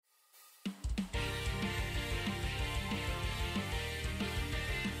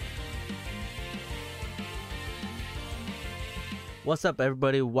What's up,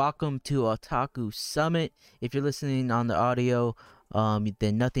 everybody? Welcome to Otaku Summit. If you're listening on the audio,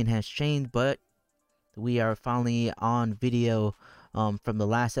 then nothing has changed, but we are finally on video. From the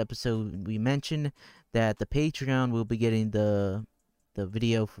last episode, we mentioned that the Patreon will be getting the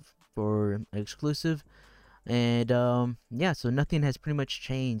video for exclusive, and yeah, so nothing has pretty much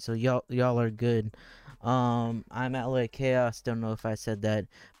changed. So y'all are good. I'm at LA Chaos. Don't know if I said that,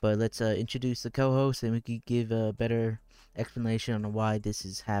 but let's introduce the co-host, and we could give a better explanation on why this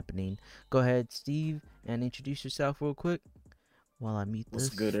is happening. Go ahead, Steve, and introduce yourself real quick while I mute this.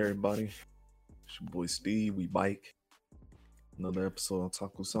 What's good, everybody? It's your boy Steve. We bike. Another episode of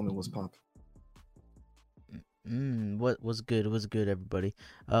Taco Summit was popping. What was good? What's good, everybody?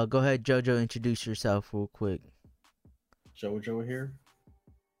 Go ahead, JoJo. Introduce yourself real quick. JoJo here.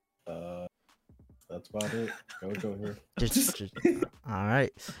 That's about it. JoJo here. Just all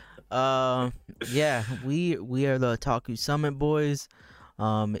right. Yeah, we are the Otaku Summit boys.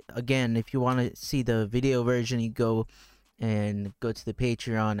 Again, if you want to see the video version, you go to the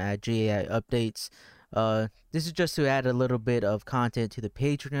Patreon at GAI Updates. This is just to add a little bit of content to the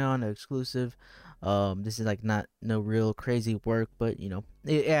Patreon exclusive. This is like no real crazy work, but you know,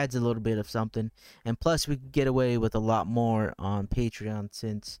 it adds a little bit of something. And plus, we can get away with a lot more on Patreon,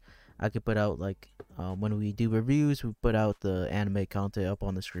 since I could put out like when we do reviews, we put out the anime content up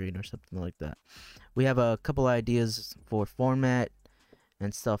on the screen or something like that. We have a couple ideas for format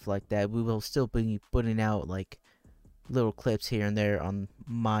and stuff like that. We will still be putting out like little clips here and there on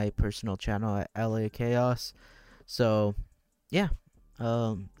my personal channel at LA Chaos. So yeah,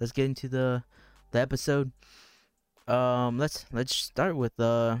 let's get into the episode. Let's start with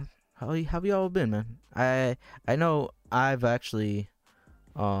how have y'all been, man? I know I've actually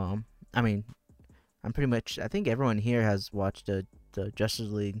I mean, I'm pretty much, I think everyone here has watched the Justice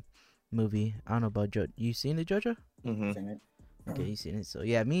League movie. I don't know about you seen it, JoJo? Mm-hmm. Seen it. Okay, you seen it. So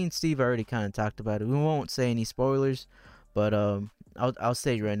yeah, me and Steve already kind of talked about it. We won't say any spoilers, but I'll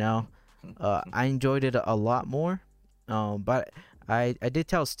say it right now. I enjoyed it a lot more. But I did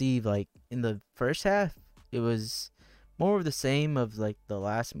tell Steve, like, in the first half it was more of the same of like the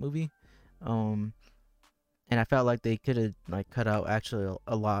last movie. And I felt like they could have like cut out actually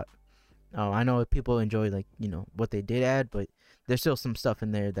a lot. I know people enjoy, like, you know, what they did add, but there's still some stuff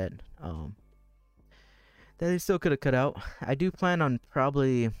in there that they still could have cut out. I do plan on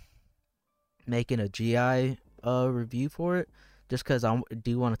probably making a GI review for it, just because I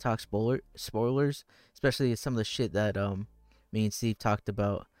do want to talk spoilers, especially some of the shit that me and Steve talked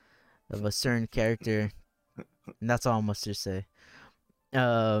about of a certain character, and that's all I must just say.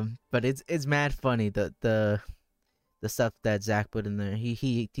 But it's mad funny, the stuff that Zach put in there.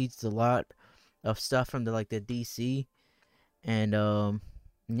 He teaches a lot of stuff from the DC, and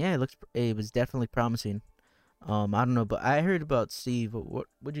yeah, it was definitely promising. I don't know, but I heard about Steve. What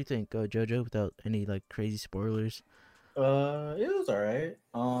do you think, JoJo? Without any like crazy spoilers. It was alright.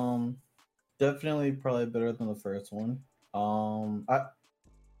 Definitely probably better than the first one.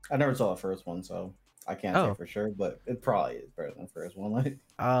 I never saw the first one, so I can't say for sure, but it probably is better than the first one. Like,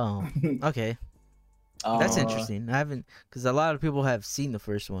 oh, okay. That's interesting. I haven't, because a lot of people have seen the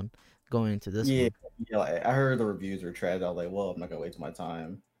first one going into this one. Yeah, like, I heard the reviews were trash. I was like, well, I'm not gonna waste my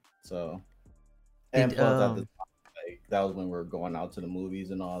time. So, and plus at the time, like, that was when we were going out to the movies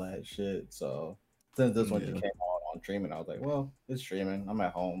and all that shit. So since this one just came out on streaming, I was like, well, it's streaming. I'm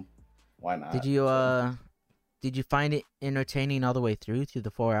at home. Why not? Did you find it entertaining all the way through to the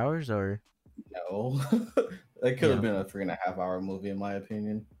 4 hours, or? No, it could have been a 3.5 hour movie in my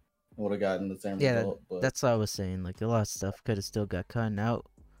opinion. Would have gotten the same result. But that's what I was saying. Like, a lot of stuff could have still got cut out.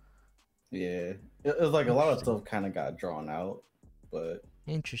 Yeah, it was like a lot of stuff kind of got drawn out, but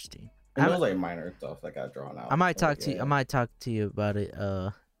interesting. It was like minor stuff that got drawn out. I might talk to you. I might talk to you about it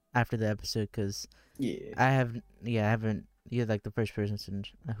after the episode, because I haven't. You're like the first person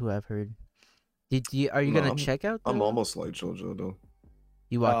who I've heard. Are you gonna check out? I'm almost like JoJo though.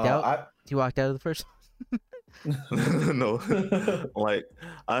 You walked out. You walked out of the first one? No, like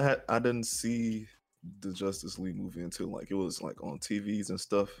I didn't see the Justice League movie until like it was like on TVs and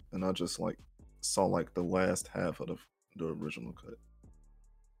stuff, and I just like saw like the last half of the original cut.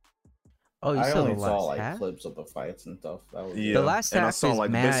 Oh, I only saw like clips of the fights and stuff. That was the last half. I saw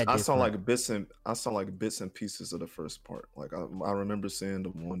like mad I saw like bits and pieces of the first part. Like I remember seeing the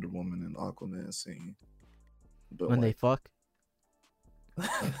Wonder Woman and Aquaman scene. But when they fuck.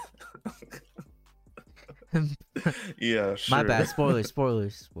 Yeah, sure. My bad.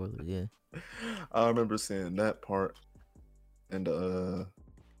 Spoilers. Yeah. I remember seeing that part, and that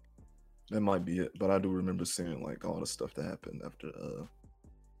might be it. But I do remember seeing like all the stuff that happened after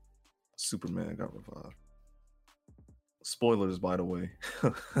Superman got revived. Spoilers, by the way.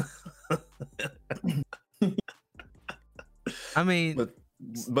 I mean,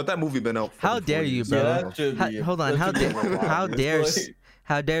 but that movie been out. How dare you, bro? Yeah, that should be. Hold on, how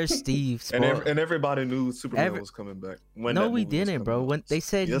dare Steve spoil? And everybody knew Superman was coming back. No, we didn't, bro. When they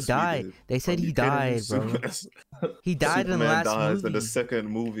said he died, they said he died, bro. He died in the last movie. In the second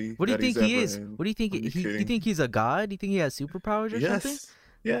movie. What do you think he is? What do you think? You think he's a god? Do you think he has superpowers or something?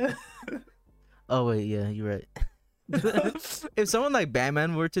 Yeah. Oh wait, yeah, you're right. If someone like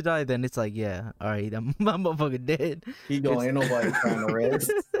Batman were to die, then it's like, yeah, all right, I'm motherfucking dead. Ain't nobody trying to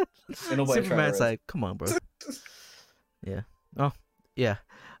rest. Superman's like, come on, bro. Yeah. Oh, yeah.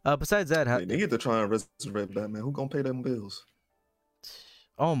 Besides that, they need to try and resurrect Batman. Who gonna pay them bills?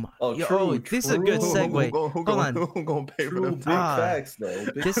 Oh my! Oh, true, this is a good segue. Hold on. Who gonna pay for them? Big facts, though.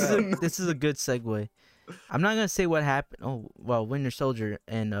 This is a good segue. I'm not gonna say what happened. Oh, well, Winter Soldier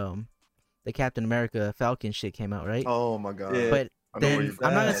and the Captain America Falcon shit came out, right? Oh my god! Yeah. But then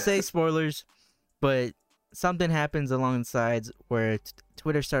I'm not gonna say spoilers, but something happens along the sides where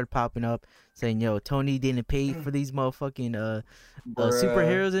Twitter started popping up saying, "Yo, Tony didn't pay for these motherfucking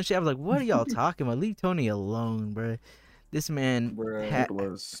superheroes and shit." I was like, "What are y'all talking about? Leave Tony alone, bro." This man, people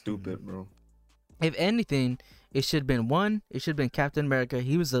are stupid, bro. If anything, it should have been one. It should have been Captain America.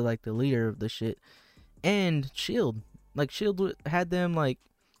 He was the leader of the shit, and Shield. Like Shield had them like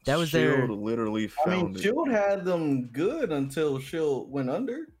that was Shield their. Literally found it. Shield had them good until Shield went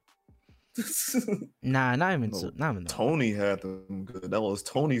under. Nah, not even. Tony had them good. That was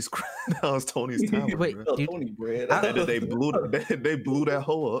Tony's. That was Tony's talent. Wait, dude, Tony bread. And then they blew that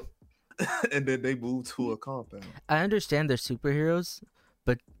hole up. And then they moved to a compound. I understand they're superheroes,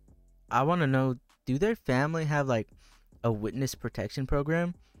 but I want to know: do their family have like a witness protection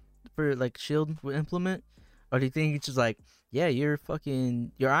program for like Shield would implement, or do you think it's just like, yeah, you're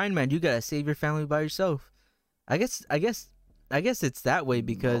Iron Man, you gotta save your family by yourself? I guess it's that way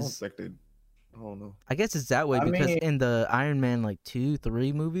because I don't know. I guess it's that way because in the Iron Man like 2,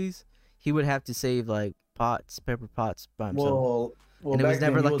 3 movies, he would have to save like Pepper Potts by himself. Well, and it was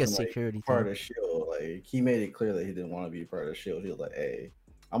never like a wasn't, security part thing. of Shield. Like he made it clear that he didn't want to be part of Shield. He was like, "Hey,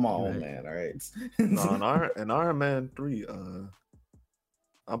 I'm my own man, all right." No, in Iron Man 3,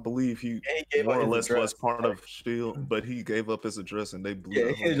 I believe he more or less was part of Shield, but he gave up his address and they blew.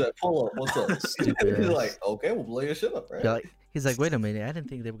 Yeah, he's like, "Pull up, what's up?" Stupid. He's like, "Okay, we'll blow your shit up, right?" Yeah, he's like, "Wait a minute, I didn't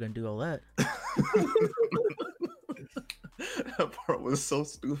think they were gonna do all that." That part was so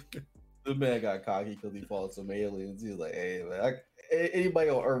stupid. The man got cocky because he fought some aliens. He was like, "Hey, man, anybody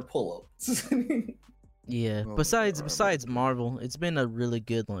on Earth pull up." Yeah. Besides Marvel, it's been a really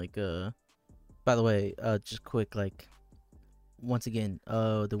good by the way, just quick once again,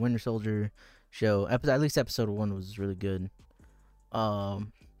 the Winter Soldier show, at least episode 1 was really good. I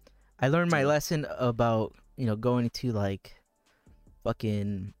learned my lesson about, going to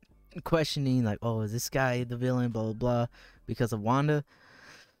fucking questioning oh, is this guy the villain, blah blah blah, because of Wanda.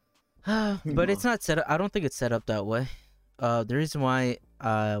 But it's not set up. I don't think it's set up that way. The reason why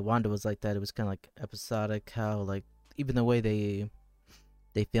Wanda was like that, it was kind of episodic. How even the way they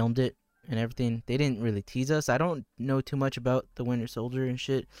filmed it and everything, they didn't really tease us. I don't know too much about the Winter Soldier and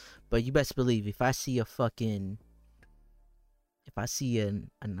shit, but you best believe if I see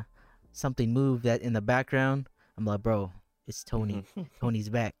something move that in the background, I'm like, bro, it's Tony. Tony's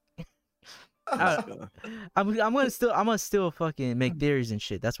back. I'm gonna still fucking make theories and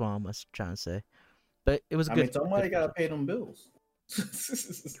shit. That's what I'm trying to say. But it was good. Somebody gotta pay them bills.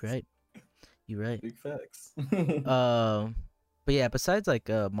 You're right. Big facts. But yeah, besides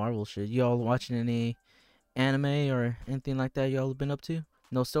Marvel shit, y'all watching any anime or anything like that? Y'all been up to?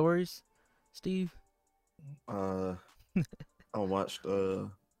 No stories, Steve? I watched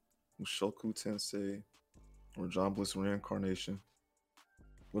Mushoku Tensei or Jobless Reincarnation.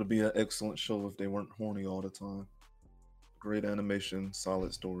 Would be an excellent show if they weren't horny all the time. Great animation,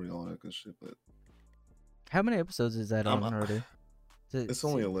 solid story, all that good shit. But how many episodes is that on already? It's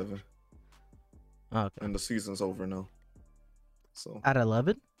only 11. Oh, okay. And the season's over now. So at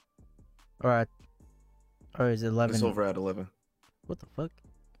 11, or is it 11? It's over at 11. What the fuck?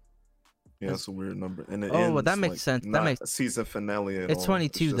 Yeah, it's a weird number. And it well, that makes sense. That makes season finale. It's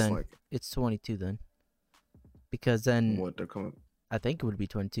 22 then. It's 22 then. Because then what they're coming. I think it would be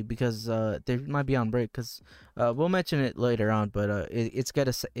 22 because they might be on break. Because we'll mention it later on, but it's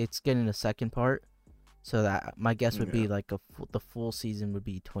getting a second part. So that my guess would be the full season would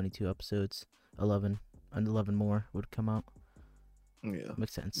be 22 episodes. 11 and 11 more would come out. Yeah,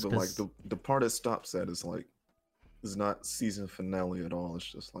 makes sense. But the part it stops at is it's not season finale at all. It's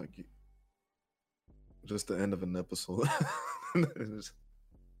just just the end of an episode.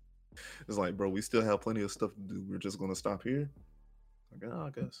 It's like, bro, we still have plenty of stuff to do. We're just gonna stop here. Like, I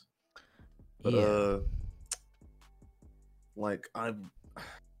guess. But Yeah. like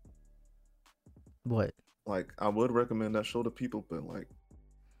What? I would recommend that show to people, but like,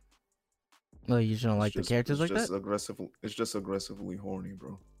 Well, you just don't like the characters like that? It's just aggressively horny,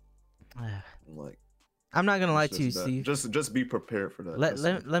 bro. Like, I'm not gonna lie it's to you, just that. Steve. Just be prepared for that.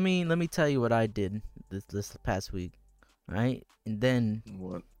 Let me tell you what I did this past week, right? And then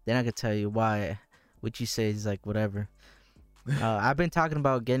What? then I could tell you why. What you say is like whatever. I've been talking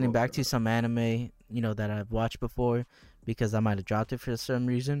about getting back to some anime, you know, that I've watched before because I might have dropped it for some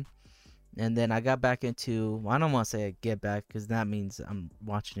reason. And then I got back into, well, I don't want to say I get back because that means I'm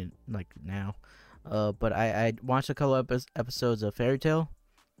watching it like now. But I watched a couple episodes of Fairy Tail.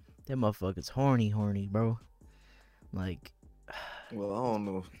 That motherfucker's horny, bro. Like, well, I don't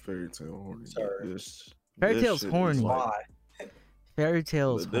know if Fairy Tail horny. Sorry. Fairy Tail's horny. Why? Fairy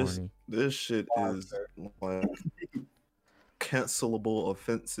Tail's horny. This shit is like cancelable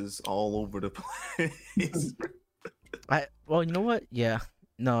offenses all over the place. Well, you know what? Yeah.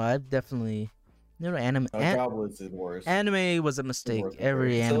 No, I've definitely. You know, Goblins is worse. Anime was a mistake.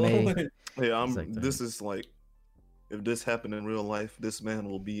 Every anime. Yeah, like this is like, if this happened in real life, this man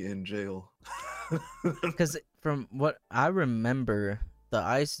will be in jail. Because from what I remember, the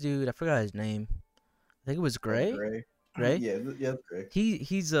ice dude, I forgot his name. I think it was Gray. Gray. Yeah, Gray.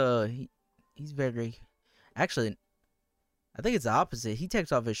 He's very. Actually, I think it's the opposite. He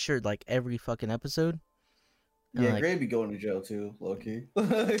takes off his shirt like every fucking episode. Yeah, Gray be going to jail too, low key.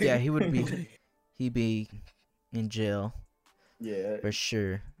 Yeah, he would be. He'd be in jail. Yeah, for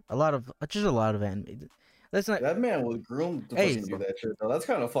sure. A lot of anime. That's not. That man was groomed to fucking do that shit though. That's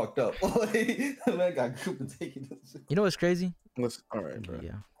kind of fucked up. That man got groomed to taking this shit. You know what's crazy? All right, bro.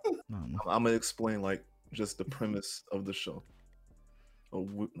 Yeah. I'm gonna explain like just the premise of the show.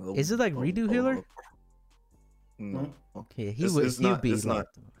 Is it like Redo Healer? No. Okay,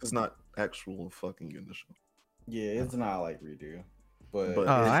 it's not actual fucking in the show. Yeah, it's not like Redo. But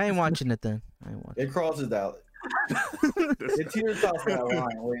I ain't watching it then. It crosses out. It tears off that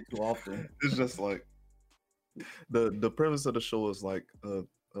line way too often. It's just like the premise of the show is like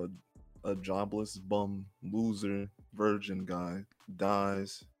a jobless bum loser virgin guy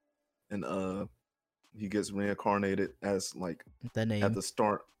dies, and he gets reincarnated as like at the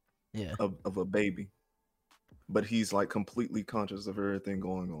start of a baby, but he's like completely conscious of everything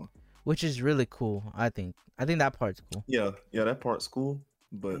going on, which is really cool. I think that part's cool. Yeah, that part's cool,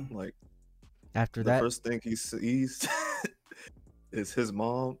 but like after the first thing he sees is his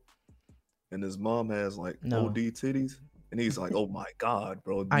mom, and his mom has like OD titties, and he's like, "Oh my god,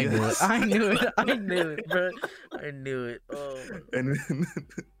 bro!" I knew it, bro. I knew it. Oh, and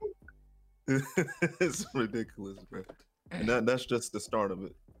it's ridiculous, bro. And that's just the start of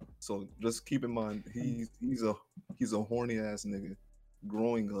it. So just keep in mind, he's a horny ass nigga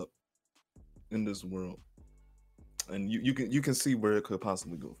growing up in this world, and you can see where it could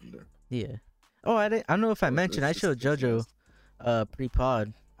possibly go from there. Yeah. Oh, I don't know if I mentioned I showed JoJo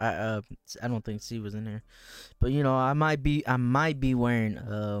pre-pod. I don't think C was in there, but you know I might be wearing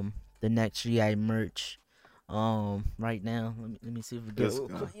the next GI merch right now. Let me see if we get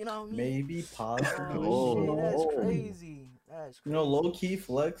you know what I mean? Maybe possibly. Oh, shit, that's crazy. You know, low key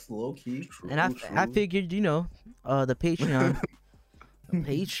flex, low key. And I figured, you know, the Patreon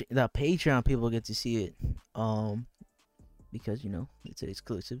the Patreon people get to see it because you know it's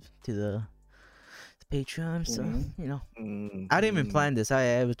exclusive to the Patreon, so you know I didn't even plan this.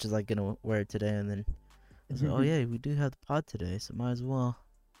 I was just like gonna wear it today, and then I was like, oh yeah, we do have the pod today, so might as well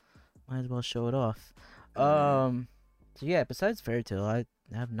show it off. So yeah, besides Fairy Tail, I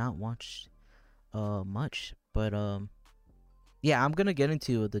have not watched much, but yeah, I'm gonna get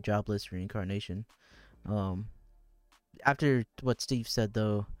into the Jobless Reincarnation. After what Steve said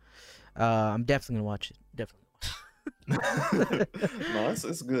though, I'm definitely gonna watch it. Definitely. No,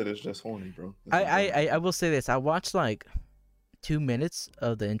 it's good. It's just horny, bro. I will say this. I watched like 2 minutes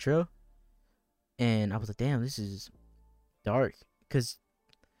of the intro, and I was like, "Damn, this is dark." Cause,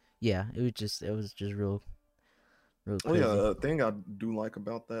 yeah, it was just real crazy. Oh yeah, the thing I do like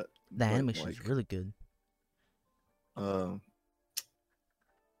about that, the animation is really good.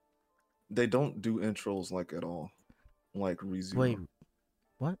 They don't do intros like at all, like ReZero. Wait,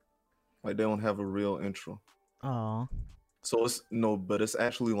 what? Like they don't have a real intro. Oh. So but it's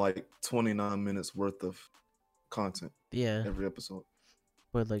actually like 29 minutes worth of content. Yeah. Every episode.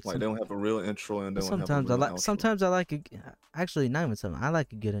 But like they don't have a real intro, and they don't sometimes have a real outro. Sometimes I like actually not even something. I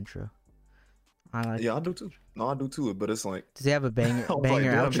like a good intro. I like. Yeah, I do too. No, I do too. But it's like Does he have a banger I was like,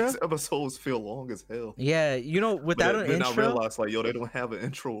 damn, outro? these episodes feel long as hell. Yeah, without an Then I intro. realized like, yo, they don't have an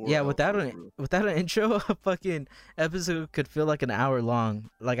intro. Or Yeah, outro, bro. without an intro, a fucking episode could feel like an hour long.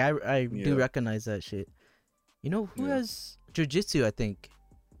 Like I do recognize that shit. You know who has Jujutsu? I think.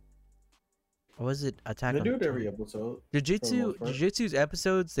 Or was it Attack on They do Titan? it every episode. Jujutsu's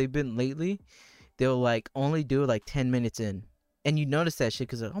episodes they've been lately. They'll like only do it like 10 minutes in, and you notice that shit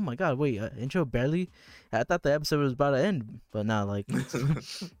because oh my god, wait, intro barely. I thought the episode was about to end, but not like.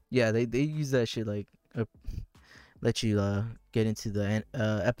 Yeah, they use that shit like let you get into the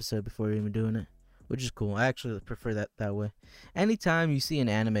episode before you're even doing it, which is cool. I actually prefer that way. Anytime you see an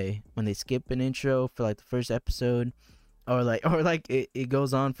anime when they skip an intro for like the first episode, or like it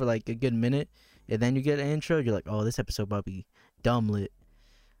goes on for like a good minute, and then you get an intro, you're like, oh, this episode about to be dumb lit.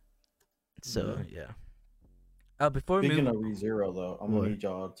 So yeah. Before Speaking of ReZero though, I'm gonna need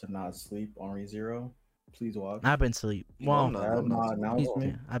y'all to not sleep on ReZero. Please watch. I've been asleep. Well, that's my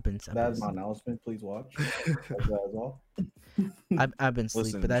announcement. That's my announcement. Please watch. That's all. I've been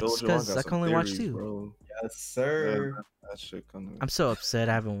asleep, but that's because I can only watch 2. Bro. Yes, sir. Yeah, that shit coming. I'm so upset.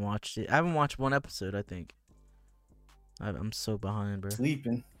 I haven't watched it. I haven't watched one episode. I think. I'm so behind, bro.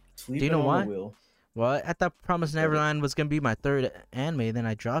 Sleeping. Do you know why? Well, I thought Promised Neverland was gonna be my 3rd anime, then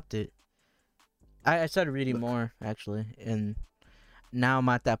I dropped it. I started reading more actually, and now I'm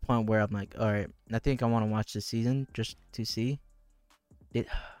at that point where I'm like, all right, I think I want to watch this season just to see it.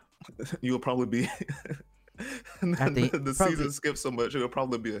 You'll probably be the season skips so much, it'll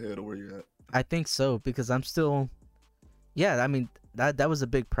probably be ahead of where you're at. I think so because I'm still, yeah. I mean that was a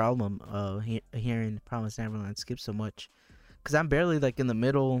big problem. Hearing Promised Neverland skip so much, because I'm barely like in the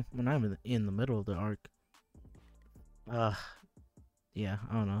middle when I'm in the middle of the arc. Yeah,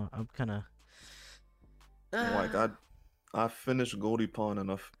 I don't know. I'm kind of. Like I finished Goldie Pond and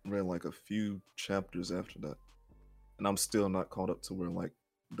I read like a few chapters after that, and I'm still not caught up to where like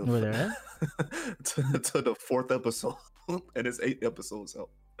where they're at? to the 4th episode, and it's 8 episodes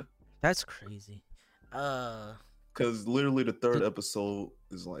out. That's crazy. Because literally the 3rd episode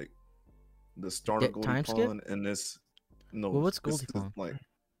is like the start of Goldie Pond, and this Well, what's Goldie Pond? Like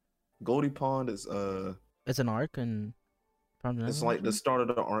Goldie Pond is it's an arc, and it's like the start of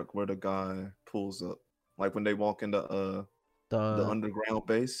the arc where the guy pulls up. Like when they walk into the underground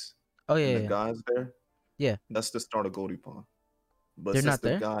base. Oh yeah, the guy's there. Yeah, that's the start of Goldie Pond. But they're since not the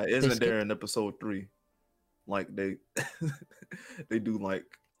there? guy isn't there in episode 3, like they do like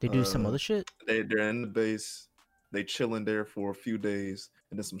they do some other shit. They're in the base, they chilling there for a few days,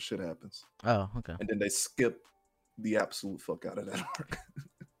 and then some shit happens. Oh, okay. And then they skip the absolute fuck out of that arc.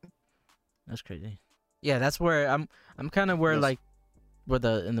 That's crazy. Yeah, that's where I'm kind of where like where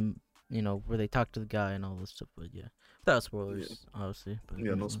where they talk to the guy and all this stuff, but yeah, without spoilers, obviously. But,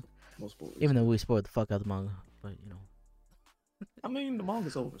 yeah, no spoilers. Even though we spoiled the fuck out of the manga, but I mean, the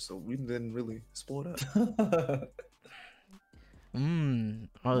manga's over, so we didn't really spoil that.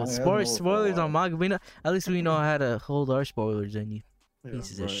 Spoilers on manga. We know, at least we know how to hold our spoilers in you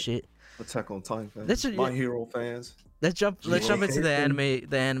pieces of shit. Attack on Titan fans, My Hero fans. Let's jump into the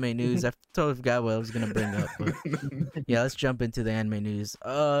anime news. I totally forgot what I was gonna bring up, but yeah, let's jump into the anime news.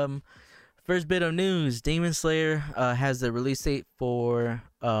 First bit of news: Demon Slayer has the release date for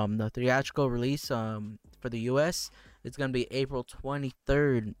the theatrical release for the U.S. It's gonna be April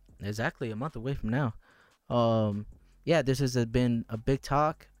 23rd, exactly a month away from now. Yeah, this has been a big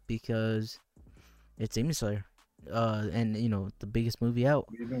talk because it's Demon Slayer, and the biggest movie out.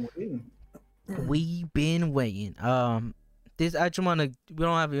 We've been waiting. This I just wanna. We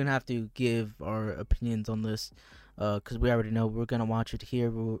don't even have to give our opinions on this, because we already know we're gonna watch it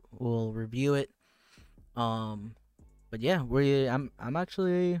here. We'll review it. But yeah, I'm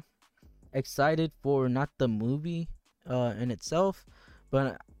actually excited for not the movie, in itself,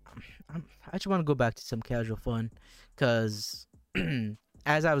 but I just want to go back to some casual fun, cause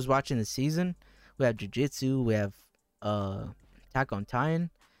as I was watching the season, we have Jujutsu, we have Attack on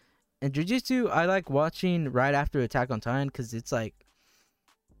Titan. And Jujutsu, I like watching right after Attack on Titan because it's like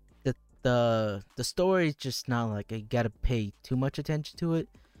the story is just not like I gotta pay too much attention to it.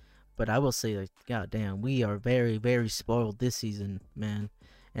 But I will say, like, goddamn, we are very, very spoiled this season, man.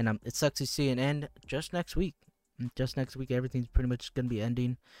 And it sucks to see an end just next week. Just next week, everything's pretty much gonna be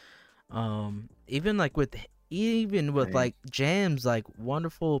ending. Even with like Jam's like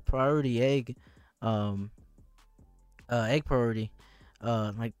wonderful priority egg priority.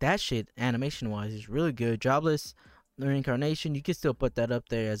 Like that shit animation wise is really good. Jobless Reincarnation, you can still put that up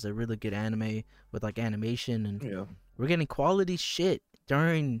there as a really good anime with like animation, and we're getting quality shit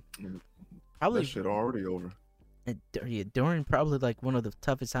during probably that shit already over. During probably like one of the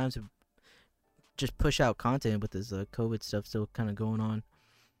toughest times just push out content with this COVID stuff still kind of going on.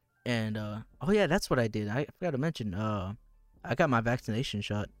 And oh yeah, that's what I did. I forgot to mention. I got my vaccination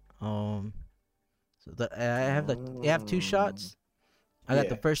shot. So I have 2 shots. I got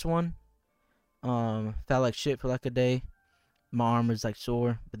the first one. Felt like shit for like a day. My arm was like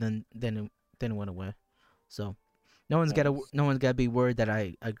sore, but then it went away. So no one's gotta be worried that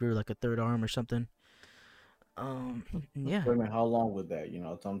I grew like a 3rd arm or something. Yeah. Wait a minute, how long was that? You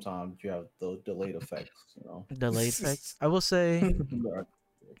know, sometimes you have those delayed effects. You know, Delayed effects. I will say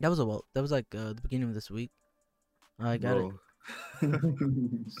that was like the beginning of this week. I got it.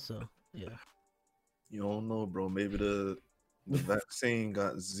 So yeah. You don't know, bro. Maybe the vaccine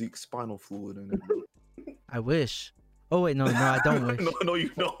got Zeke spinal fluid in it, bro. I wish. Oh wait, no, I don't wish. no,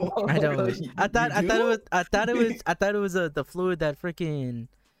 you don't. I don't wish. I thought it was the fluid that freaking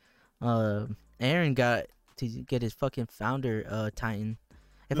Aaron got to get his fucking founder Titan.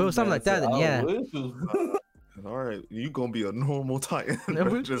 If it was something like that, then yeah. All right, you gonna be a normal Titan,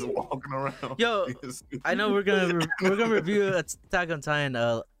 just walking around. Yo, I know we're gonna review Attack on Titan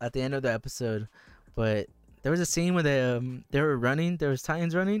at the end of the episode, but there was a scene where they were running. There was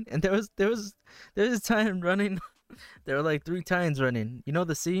Titans running, and there was a Titan running. There were like 3 Titans running. You know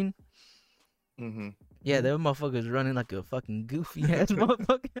the scene? Mm-hmm. Yeah, they were motherfuckers running like a fucking goofy ass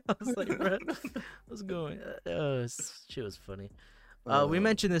motherfucker. I was like, bro, what's going? Shit was funny. We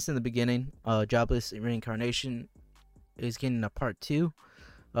mentioned this in the beginning. Jobless Reincarnation is getting a part 2.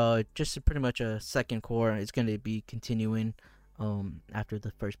 Just pretty much a second core. It's gonna be continuing after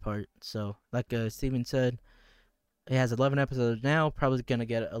the first part. So like Steven said, it has 11 episodes now. Probably gonna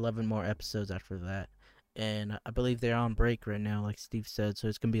get 11 more episodes after that. And I believe they're on break right now, like Steve said. So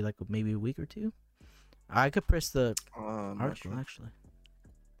it's gonna be like maybe a week or 2. I could press the article actually.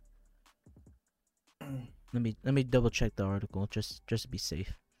 Let me double check the article just to be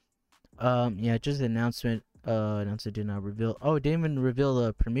safe. Yeah, just an announcement. Announcement did not reveal. Oh, it didn't even reveal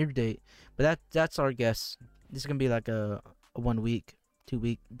the premiere date. But that's our guess. This is gonna be like a 1 week, 2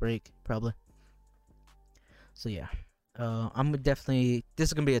 week break probably. So yeah, I'm definitely. This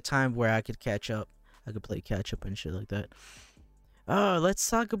is gonna be a time where I could catch up. I could play catch up and shit like that. Let's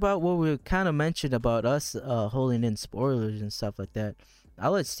talk about what we kind of mentioned about us holding in spoilers and stuff like that.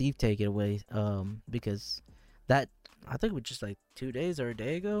 I'll let Steve take it away. Because that I think it was just like 2 days or a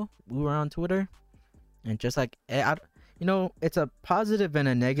day ago we were on Twitter, and just like it's a positive and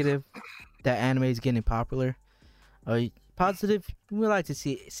a negative that anime is getting popular. Positive, we like to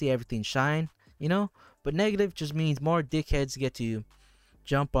see everything shine, but negative just means more dickheads get to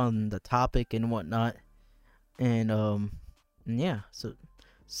jump on the topic and whatnot. And yeah,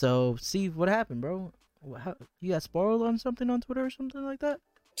 so Steve, what happened, bro? How, you got spoiled on something on Twitter or something like that?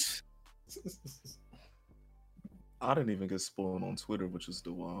 I didn't even get spoiled on Twitter, which is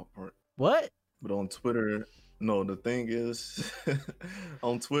the wild part. What? But on Twitter, no, the thing is,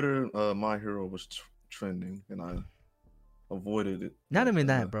 on Twitter, My Hero was trending, and I avoided it. Not even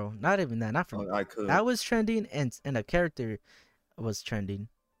that, bro. Not even that. Not from. I could. That was trending, and a character was trending.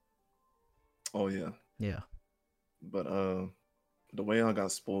 Oh yeah. Yeah. But the way I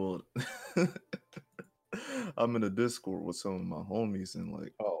got spoiled, I'm in a Discord with some of my homies, and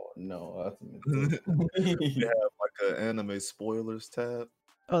like, oh no, they have like an anime spoilers tab.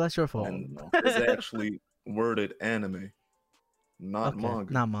 Oh, that's your fault. And it's actually worded anime, not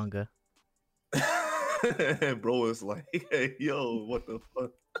manga. Not manga. And bro is like, hey, yo, what the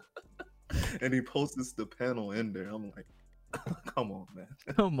fuck? And he posts the panel in there. I'm like, come on, man.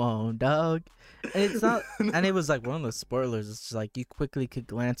 Come on, dog. And it's not, and it was like one of those spoilers. It's just like you quickly could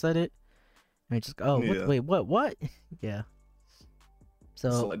glance at it, and it's just, oh, yeah. wait, what? Yeah.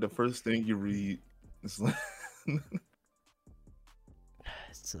 So like the first thing you read, it's like,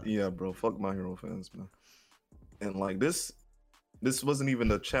 yeah, bro, fuck My Hero fans, man. And like this wasn't even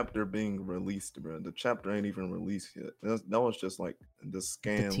the chapter being released, bro. The chapter ain't even released yet. That was just like the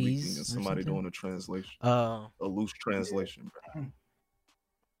scam leaking and somebody doing a translation. A loose translation, bro.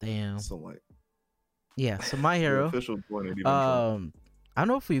 Damn. So like, yeah. So My Hero. Official point ain't even I don't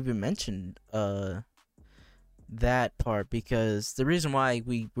know if we even mentioned that part, because the reason why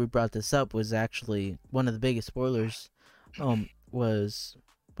we brought this up was actually one of the biggest spoilers. Was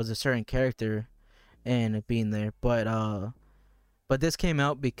a certain character and it being there, but this came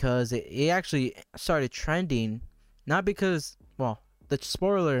out because it actually started trending, not because, well, the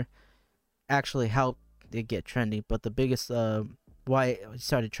spoiler actually helped it get trending, but the biggest why it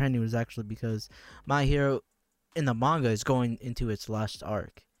started trending was actually because My Hero in the manga is going into its last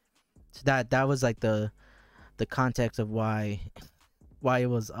arc. So that was like the context of why it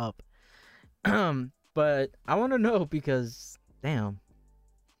was up. But I want to know, because damn,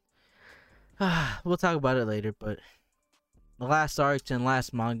 We'll talk about it later, but the last arcs and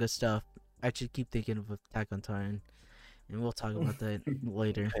last manga stuff, I actually keep thinking of Attack on Titan, and we'll talk about that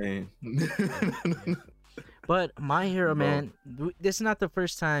later. Hey. But My Hero, Bro. man, this is not the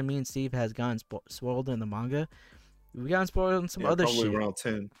first time me and Steve has gotten spoiled in the manga. We got spoiled in some other probably shit. around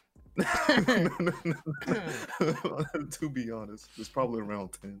 10. To be honest, it's probably around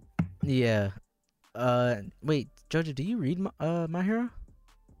 10. Yeah. Wait, Jojo, do you read My Hero?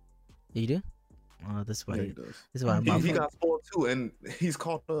 You do? Oh, this Yeah, way. he does. This is why I'm He got spoiled too, and he's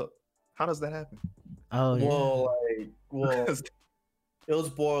caught up. How does that happen? Oh yeah. Well, it was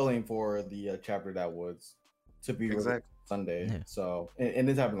spoiling for the chapter that was to be released Exactly. Sunday. Yeah. So, and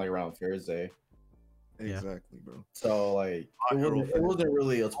this happened like around Thursday. Exactly, bro. So like My Hero it wasn't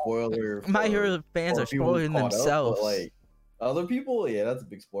really a spoiler. My for- Hero fans for are people who spoiling caught up, themselves. but, like other people, yeah, that's a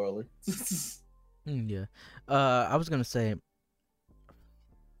big spoiler. Yeah. I was gonna say.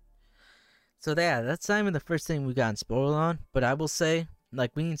 So yeah, that's not even the first thing we got spoiled on. But I will say,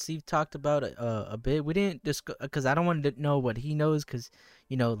 like me and Steve talked about it a bit. We didn't discuss because I don't want to know what he knows because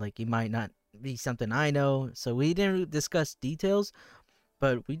like it might not be something I know. So we didn't really discuss details,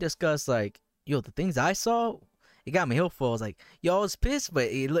 but we discussed like the things I saw. It got me hopeful. I was like, yo, I was pissed, but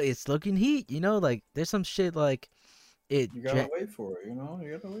it's looking heat. Like there's some shit like it. You gotta wait for it. You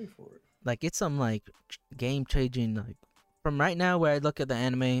gotta wait for it. Like it's some like game changing. Like from right now where I look at the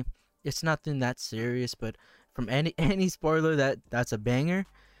anime, it's nothing that serious. But from any spoiler that's a banger,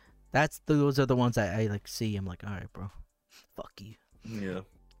 those are the ones I like see. I'm like, all right, bro, fuck you. Yeah.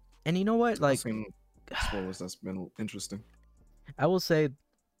 And you know what? Like, I've seen spoilers that's been interesting. I will say,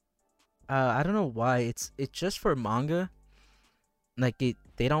 I don't know why it's just for manga. Like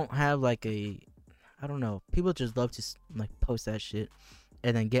they don't have like I don't know. People just love to like post that shit,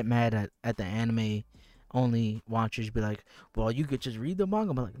 and then get mad at the anime only watchers. Be like, well, you could just read the manga.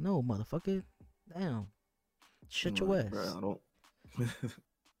 I'm like, no, motherfucker, damn, shut your ass. Bro,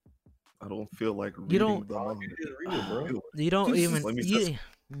 I don't feel like reading You don't- the manga. Just read it, bro. You don't even. Let me you-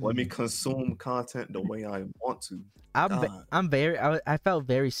 Let me consume content the way I want to. God. I felt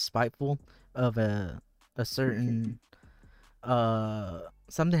very spiteful of a certain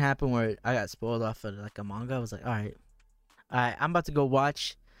something happened where I got spoiled off of like a manga. I was like, all right, I'm about to go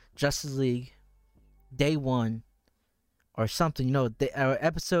watch Justice League day one or something, or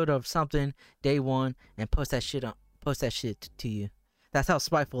episode of something day one, and post that shit to you. That's how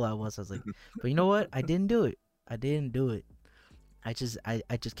spiteful I was. I was like, but you know what? I didn't do it. I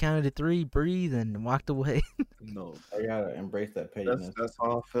just counted to 3, breathed, and walked away. No, I gotta embrace that pettiness. that's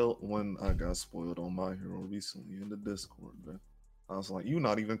how I felt when I got spoiled on My Hero recently in the Discord, man. I was like, "You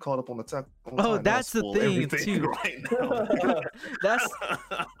not even caught up on Attack on Titan. I'll That's the spoil thing, everything too. right now."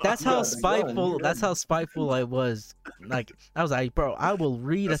 That's how Yeah, spiteful. done. That's how spiteful I was. Like I was like, bro, I will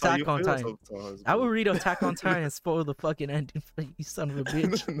read That's how Attack you on feel Titan. sometimes, I will bro. read Attack on Titan and spoil the fucking ending for you, son of a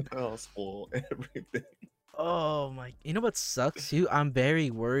bitch. I'll spoil everything. Oh my! You know what sucks too? I'm very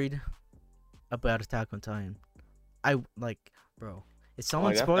worried about Attack on Titan. Bro, if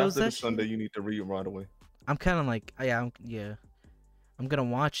someone Like, spoils after the that shit, Sunday, you need to read it right away. I'm kind of like, yeah. I'm gonna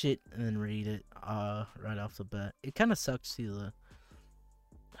watch it and then read it right off the bat. It kind of sucks too.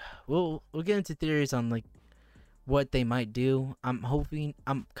 We'll get into theories on like what they might do. I'm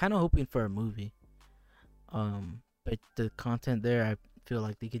kind of hoping for a movie. But the content there, I feel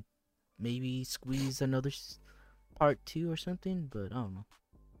like they could maybe squeeze another part 2 or something. But I don't know.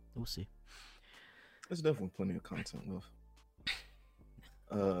 We'll see. There's definitely plenty of content left.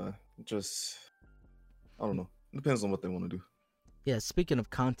 Just I don't know. Depends on what they want to do. Yeah, speaking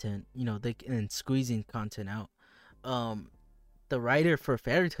of content, and squeezing content out. The writer for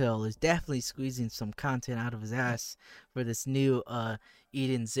Fairy Tail is definitely squeezing some content out of his ass for this new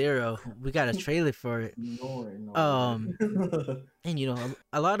Eden Zero. We got a trailer for it. And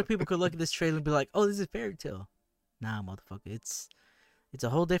a lot of people could look at this trailer and be like, "Oh, this is Fairy Tail." Nah, motherfucker, it's a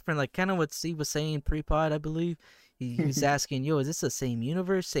whole different, like, kind of what Steve was saying pre-pod, I believe. He was asking, "Yo, is this the same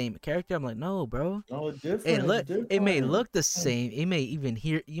universe, same character?" I'm like, "No, bro. No, it's different. It may look the same. It may even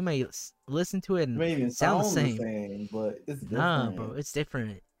you may listen to it and It may even sound the sound same. but it's different. Nah, bro, it's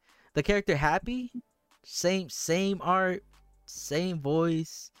different. The character Happy, same art, same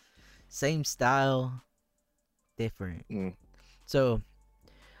voice, same style, different. Mm. So,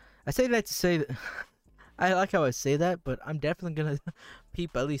 I say that to say that I like how I say that, but I'm definitely gonna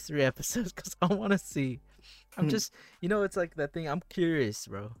peep at least 3 episodes because I want to see. I'm just, it's like that thing. I'm curious,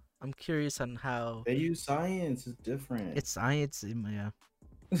 bro. I'm curious on how They use science. It's different. it's science. Yeah.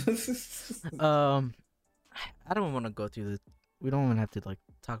 I don't want to go through we don't even have to like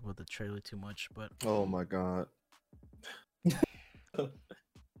talk about the trailer too much, but Oh my god.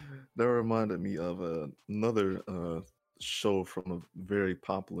 That reminded me of another show from a very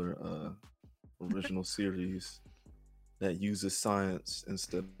popular original series that uses science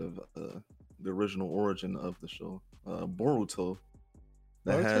instead of the original origin of the show, Boruto,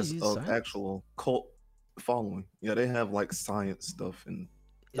 that Boruto has use an science? actual cult following. Yeah, they have like science stuff, and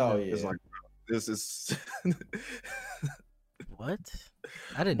Oh it's yeah. like this is What?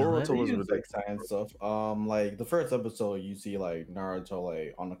 I didn't know that. Boruto They was use like ridiculous. science stuff. Like the first episode, you see like Naruto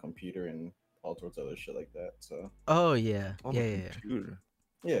like on the computer and all sorts of other shit like that. So Oh yeah, On yeah, the yeah, computer.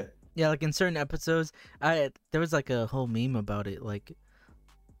 yeah, yeah. Like in certain episodes, there was like a whole meme about it. Like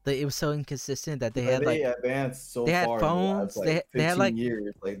it was so inconsistent that they like, had they like advanced so they had far in the phones. last like They had 15 like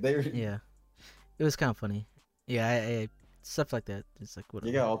years. Like they're yeah. It was kind of funny. Yeah, I stuff like that. It's like you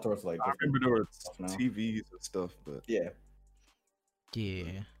whatever. got all sorts of like I different remember there were stuff now. TVs and stuff, but Yeah,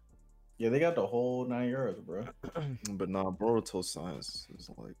 Yeah. yeah, they got the whole 9 yards, bro. nah, Boruto science is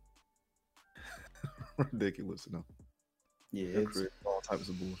like ridiculous. You know, Yeah, they're it's creating all types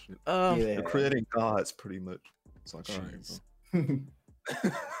of bullshit. yeah, they They're have. creating gods, pretty much. It's like, all Jeez. right, bro.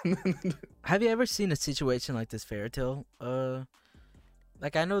 Have you ever seen a situation like this fairy tale?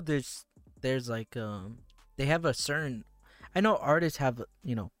 Like I know there's like they have a certain, I know artists have,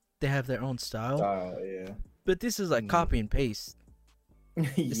 you know, they have their own style, Style, yeah. but this is like Mhm. copy and paste.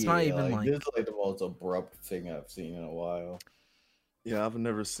 It's not even like this is like the most abrupt thing I've seen in a while. Yeah, I've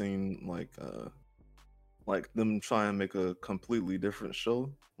never seen like them try and make a completely different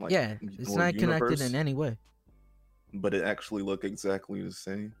show. Like yeah, it's or not connected universe, in any way. but it actually look exactly the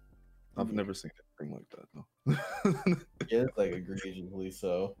same. I've Yeah. never seen anything like that though. Yeah, it's like egregiously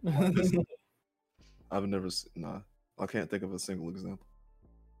so. I've never seen. Nah, I can't think of a single example.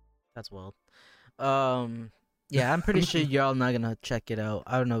 That's wild. Yeah, I'm pretty sure y'all not gonna check it out.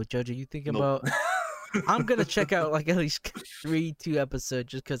 I don't know, Jojo. You think Nope. about? I'm gonna check out like at least 2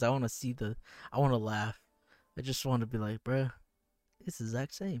 episodes just because I want to see I want to laugh. I just want to be like, bruh, it's the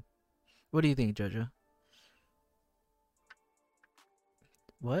exact same. What do you think, Jojo?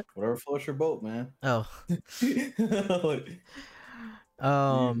 What? Whatever floats your boat, man. Oh, Like,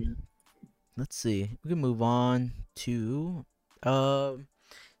 let's see. We can move on to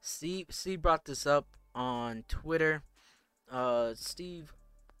Steve brought this up on Twitter. Steve,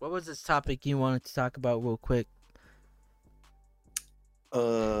 what was this topic you wanted to talk about real quick?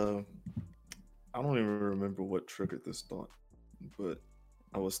 I don't even remember what triggered this thought, but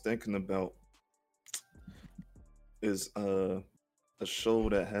I was thinking about is a show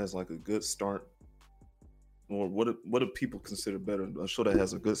that has like a good start, or what do people consider better? A show that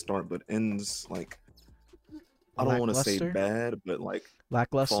has a good start but ends like, I don't want to say Lackluster? bad, but like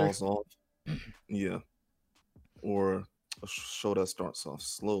Lackluster? falls off. Yeah. Or a show that starts off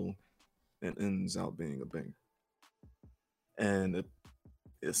slow and ends out being a banger. And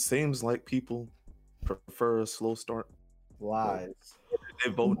it seems like people prefer a slow start. lies.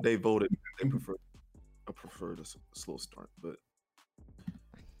 They voted they prefer the slow start, but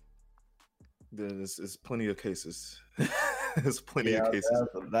there's plenty of cases. There's plenty Yeah, of cases.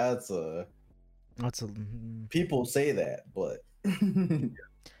 that's That's a people say that, but you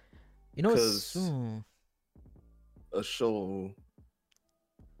know what's 'Cause- A show,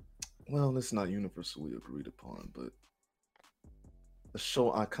 well, it's not universally agreed upon, but a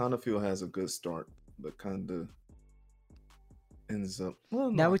show I kind of feel has a good start, but kind of ends up.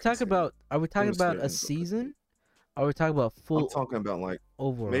 Well, now no, I we can talk say about are we talking Let's say about it a ends up good. season? Or are we talking about I'm full talking about like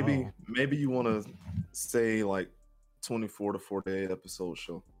overall? maybe you want to say like 24 to 48 episode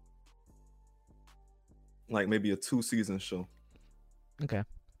show, like maybe a 2-season show. Okay.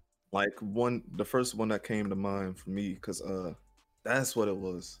 Like the first one that came to mind for me, because that's what it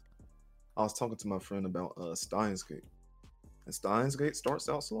was. I was talking to my friend about Steins Gate, and Steins Gate starts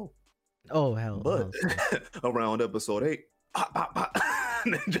out slow, Oh hell. but hell, around episode 8, pop, pop, pop,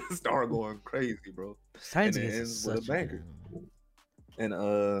 and they just start going crazy, bro. Science and it is ends with a such banger.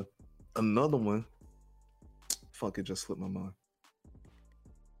 And another one, fuck, it just slipped my mind.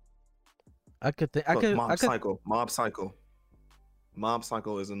 I could think. I Fuck, could. Mob I could. Psycho. Mob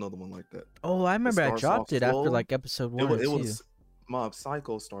Psycho is another one like that. Oh, I remember I starts dropped off it after slow. like episode 1 or 2. It was Mob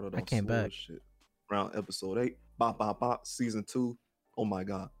Psycho started I off came slow back. as shit. Around episode 8, bop bop bop, season 2. Oh my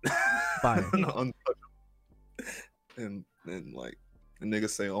god, Fire. and like the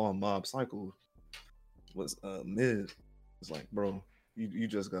niggas say, oh, Mob Psycho was mid. It's like, bro, you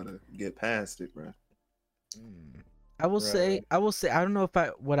just gotta get past it, bro. I will say. Right. I will say. I don't know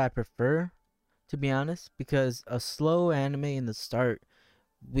if what I prefer, to be honest, because a slow anime in the start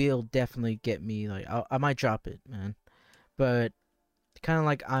will definitely get me. Like I might drop it, man. But kind of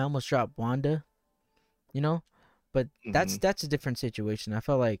like I almost dropped Wanda, you know. But that's a different situation. I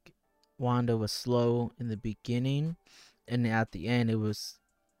felt like Wanda was slow in the beginning, and at the end it was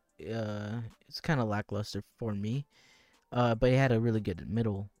it's kind of lackluster for me. But it had a really good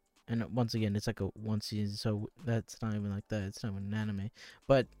middle. And once again, it's like a one season, so that's not even like that. It's not even an anime.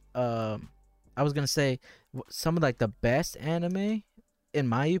 But I was gonna say some of like the best anime, in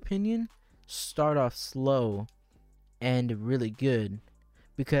my opinion, start off slow and really good,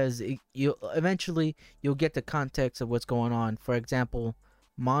 because you eventually you'll get the context of what's going on. For example,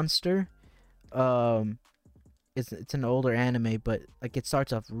 Monster, it's an older anime, but like it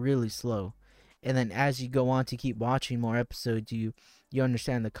starts off really slow, and then as you go on to keep watching more episodes, you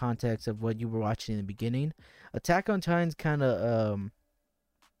understand the context of what you were watching in the beginning. Attack on Titan's kind of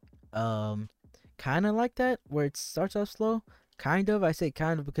like that, where it starts off slow. Kind of, I say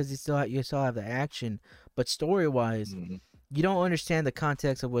kind of because you still have the action, but story wise, you don't understand the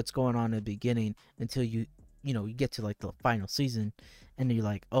context of what's going on in the beginning until you get to like the final season, and you're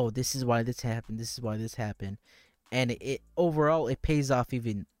like, oh, this is why this happened. This is why this happened, and it overall it pays off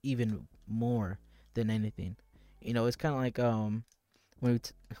even more than anything. It's kind of like when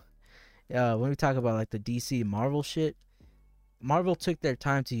we talk about like the DC Marvel shit. Marvel took their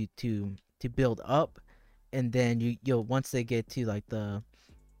time to build up, and then you'll once they get to like the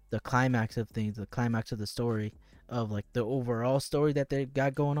climax of things, the climax of the story, of like the overall story that they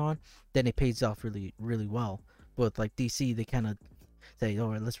got going on, then it pays off really, really well. But like DC, they kind of say, all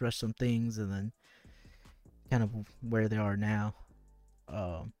right, let's rush some things, and then kind of where they are now.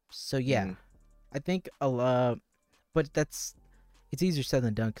 So yeah, I think a lot, but it's easier said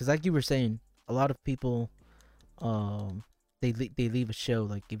than done, because like you were saying, a lot of people they leave a show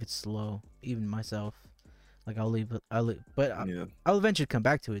like if it's slow. Even myself, like I'll leave it, but I'll eventually come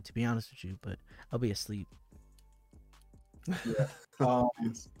back to it, to be honest with you, but I'll be asleep. Yeah.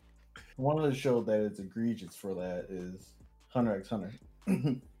 One of the shows that is egregious for that is Hunter x Hunter.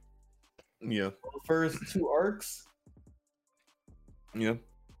 Yeah. The first 2 arcs. Yeah.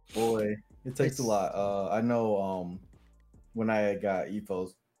 Boy, it takes a lot. I know when I got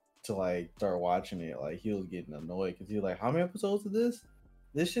Ethos to like start watching it, like he was getting annoyed because he was like, how many episodes of this?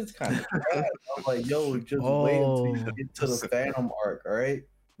 This shit's kind of bad. I'm like, yo, just wait until you get to the Phantom arc, all right?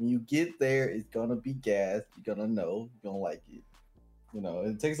 When you get there, it's gonna be gas. You're gonna know, you're gonna like it.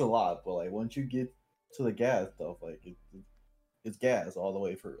 It takes a lot, but like once you get to the gas stuff, like it's gas all the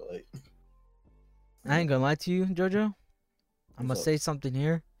way through. Like, I ain't gonna lie to you, JoJo. I'm gonna say something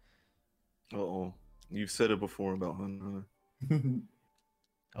here. Uh-oh. You've said it before about Hunter.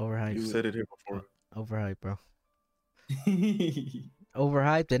 Overhyped. You've said it here before. Overhyped, bro.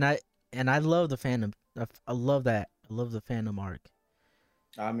 Overhyped, and I love the fandom. I love that. I love the fandom arc.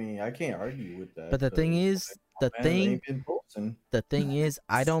 I mean, I can't argue with that. But the thing is, the thing is,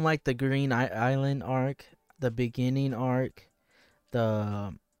 I don't like the Green Island arc, the beginning arc,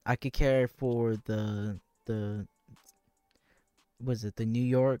 I could care for the was it the New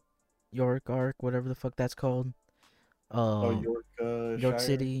York arc, whatever the fuck that's called. York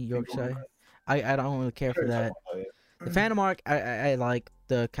City, Yorkshire. I don't really care for that. The Phantom arc, I like.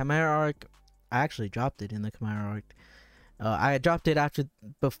 The Chimera arc, I actually dropped it in the Chimera arc. I dropped it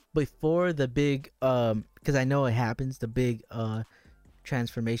before the big because I know it happens, the big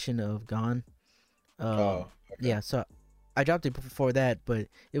transformation of Gon. Okay. Yeah, so I dropped it before that, but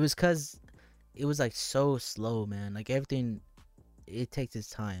it was because it was like so slow, man. Like everything, it takes its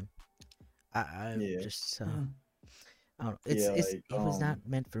time. I just I don't know. It was not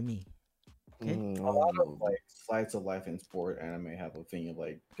meant for me. Okay. A lot of like slice of life and sport anime have a thing of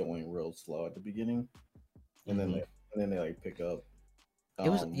like going real slow at the beginning, and then they like pick up. It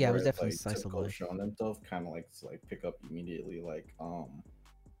was definitely like, slice of life. Shonen stuff kind of like pick up immediately. Like a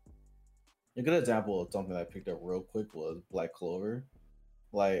good example of something that I picked up real quick was Black Clover.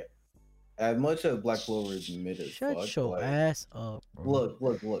 Like, as much as Black Clover is mid as fuck, shut your ass up, bro.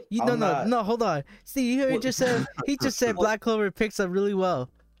 Look. You no, hold on. See, you heard he just said Black Clover picks up really well.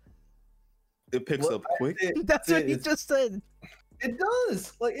 It picks up quick. That's what he just said. It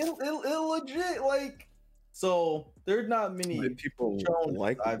does. Like it legit. Like, so there's not many people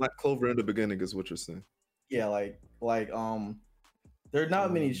like Black Clover in the beginning, is what you're saying. Yeah, there are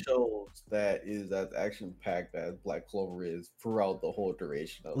not many shows that is as action packed as Black Clover is throughout the whole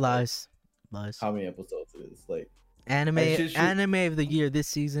duration of lies. How many episodes it is? Like anime of the year this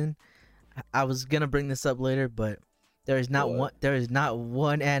season. I was gonna bring this up later, but there is not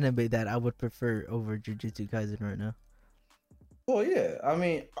one anime that I would prefer over Jujutsu Kaisen right now. Well, yeah, I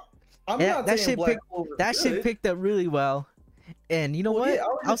mean, that shit picked up really well. And you know what? Yeah,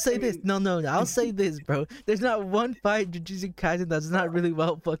 I'll say this. No, I'll say this, bro. There's not one fight in Jujutsu Kaisen that's not really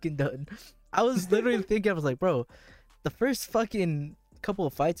well fucking done. I was literally thinking, I was like, bro, the first fucking couple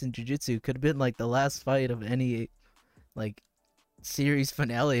of fights in Jujutsu could have been like the last fight of any like series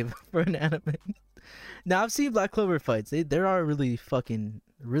finale for an anime. Now I've seen Black Clover fights. They are really fucking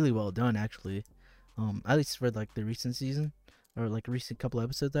really well done actually. At least for like the recent season or like recent couple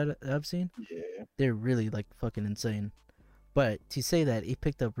episodes that I've seen. Yeah. They're really like fucking insane. But to say that it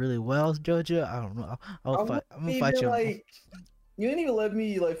picked up really well, Jojo, I don't know. I'm gonna fight you. Like, you didn't even let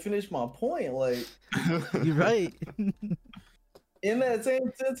me like finish my point. Like, you're right. In that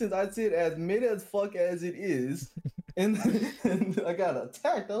same sentence, I said as mid as fuck as it is, and I got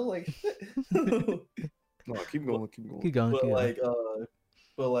attacked. I was like, shit. No, keep going. Keep going.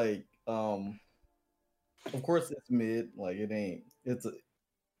 But like, of course it's mid. Like it ain't. It's a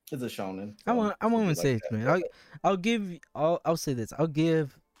shonen. I won't even say it's mid. I'll say this. I'll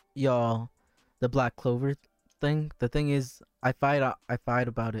give y'all the Black Clover thing. The thing is, I fight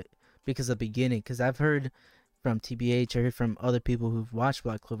about it because of the beginning. Because I've heard from TBH, I heard from other people who've watched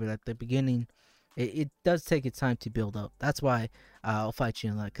Black Clover that the beginning, it does take its time to build up. That's why I'll fight you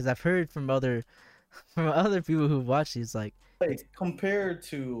on that. Because I've heard from other people who've watched these, like compared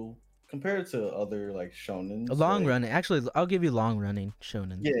to other like shonen. Long running, actually, I'll give you long running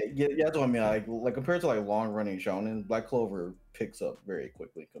shonen. Yeah, that's what I mean. Like compared to like long running shonen, Black Clover picks up very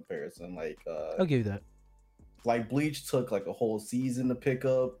quickly in comparison. Like I'll give you that. Like Bleach took like a whole season to pick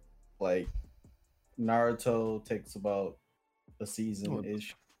up. Like Naruto takes about a season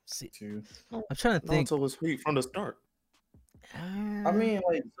ish. Too. I'm trying to think. Naruto was sweet from the start. I mean,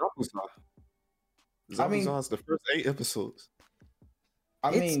 like Zabuza's the first 8 episodes.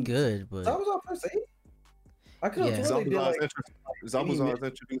 It's good, but Zabuza first 8. I could have totally did like Zabuza was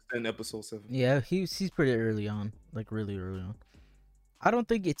introduced in episode 7. Yeah, he's pretty early on, like really early on. I don't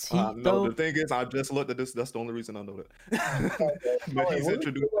think it's Heat No, though. the thing is, I just looked at this. That's the only reason I know that. But he's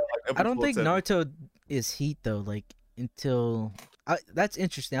introduced. Like, I don't think 7. Naruto is Heat though. Like until that's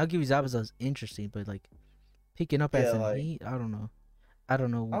interesting. I'll give you Zabuza's interesting, but like picking up as an Heat, I don't know. I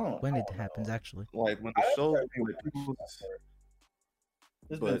don't know when it happens actually. Like when the show,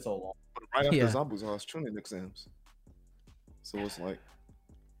 it's been so long. But right after Zabuza's Chunin exams, so it's like,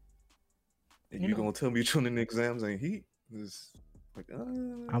 and you gonna tell me Chunin exams ain't Heat? It's like,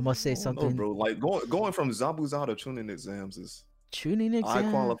 I must say something, bro. Like going from Zabuza to Chunin exams is. Chunin exam.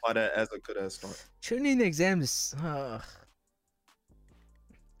 I qualify that as a good ass start. Chunin exam is.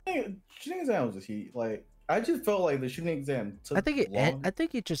 Chunin exam was Heat. Like I just felt like the Chunin exam took. I think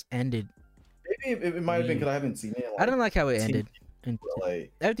it just ended. Maybe it might have been because I haven't seen it. I don't like how it ended. And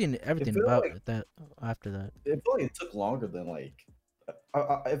like everything about like, that after that. It felt like it took longer than like.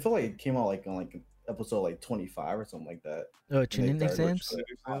 I feel like it came out like on like episode like 25 or something like that. Oh, Chunin exams.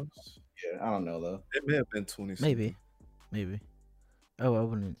 Yeah, I don't know though. It may have been 20. Maybe. Oh, I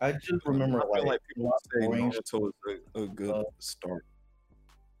wouldn't. I just remember like people say Naruto is a good start,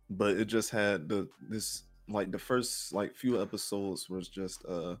 but it just had this like the first like few episodes was just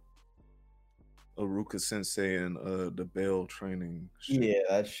Aruka Sensei and the Bell training shit. Yeah,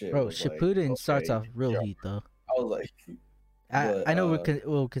 that shit. Bro, Shippuden starts off real Heat though. I was like, I know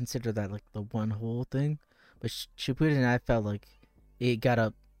we'll consider that like the one whole thing, but Shippuden, I felt like it got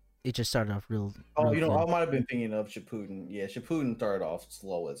up. It just started off real. Oh, you know, I might have been thinking of Shippuden. Yeah, Shippuden started off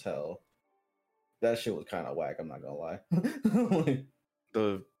slow as hell. That shit was kind of whack. I'm not gonna lie.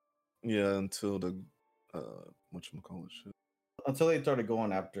 Until the whatchamacallit shit. Until they started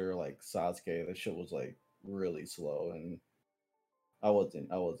going after like Sasuke, the shit was like really slow, and I wasn't.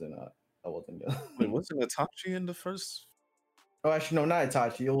 Wait, wasn't Itachi in the first? Oh, actually, no, not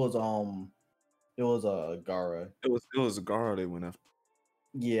Itachi. It was Gaara. It was Gaara they went after.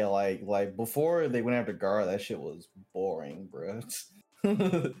 Yeah, like before they went after Gaara, that shit was boring, bro.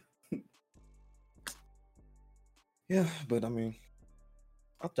 Yeah, but I mean,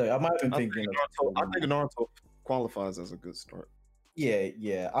 I might have been thinking. I think Naruto qualifies as a good start.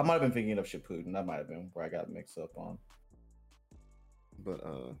 Yeah, I might have been thinking of Shippuden. That might have been where I got mixed up on. But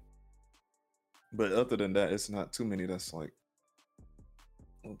other than that, it's not too many. That's like,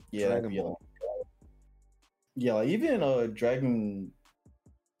 Dragon Ball. Yeah, like even Dragon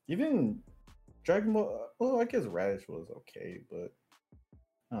Ball. Well, I guess Radish was okay, but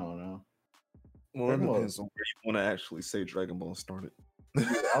I don't know. Well, it depends on where you want to actually say Dragon Ball started. Are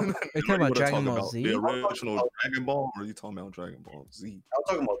you talking about Dragon Ball Z? The original Dragon Ball, or are you talking about Dragon Ball Z? I'm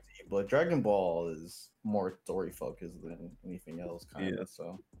talking about Z, but Dragon Ball is more story focused than anything else, kind of.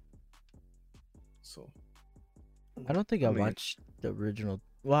 So I don't think I watched the original.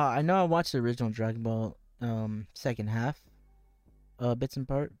 Well, I know I watched the original Dragon Ball second half, bits and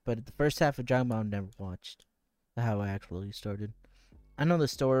part, but the first half of Dragon Ball I never watched. How I actually started. I know the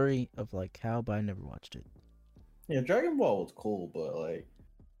story of like how, but I never watched it. Yeah, Dragon Ball was cool, but like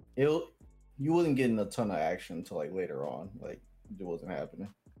you wasn't getting a ton of action until like later on. Like it wasn't happening.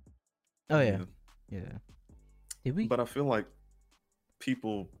 Oh yeah, yeah. Did we? But I feel like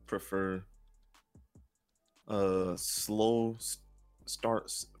people prefer slow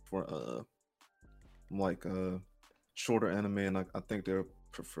starts for like shorter anime, and I think they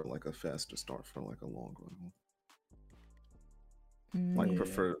prefer like a faster start for like a long run. Like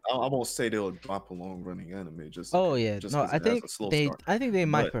prefer, I won't say they'll drop a long running anime just. Oh yeah, just no, I think they. Start. I think they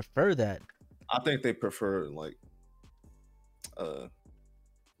might But prefer that. I think they prefer like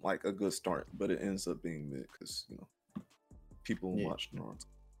a good start, but it ends up being mid because people watch Naruto,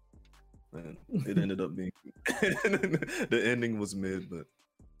 and it ended up being the ending was mid, but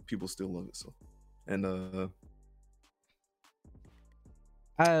people still love it. So, and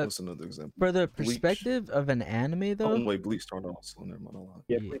what's another example? For the perspective of an anime, though. Oh wait, Bleach started off slow. Never mind.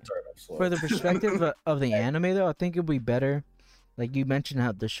 Yeah, Bleach started off slow. For the perspective of the anime, though, I think it'd be better. Like you mentioned,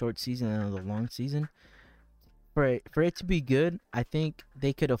 how the short season and the long season. For it to be good, I think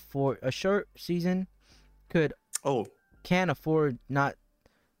they could afford a short season. Can afford not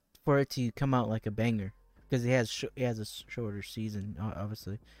for it to come out like a banger because it has a shorter season,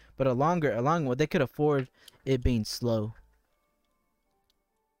 obviously. But a long one, they could afford it being slow.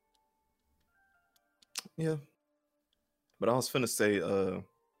 Yeah, but I was finna say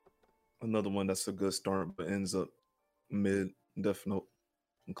another one that's a good start but ends up mid, Death Note,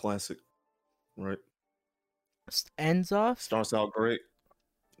 and classic, right? Ends off? Starts out great.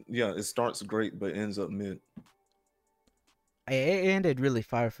 Yeah, it starts great but ends up mid. It ended really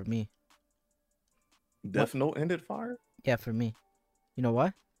fire for me. Death Note ended fire? Yeah, for me. You know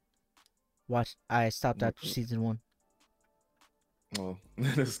why? I stopped after season 1. Oh,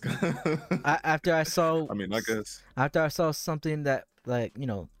 that's good. After I saw. I mean, I guess. After I saw something that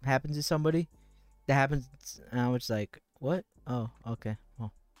happens to somebody, that happens, and I was like, "What? Oh, okay.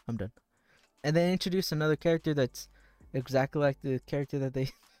 Well, I'm done." And then introduce another character that's exactly like the character that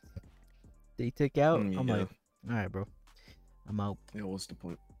they took out. I'm like, all right, bro, I'm out. Yeah, what's the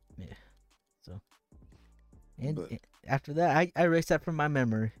point? Yeah. So, and after that, I erased that from my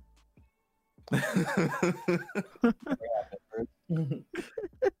memory.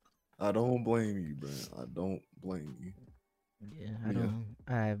 I don't blame you, bro. I don't blame you. Yeah, I don't.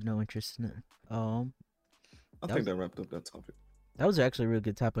 I have no interest in it. I think that wrapped up that topic. That was actually a really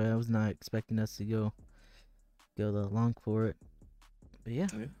good topic. I was not expecting us to go long for it. But yeah.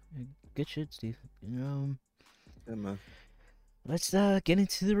 Good shit, Steve. Yeah, man. Let's get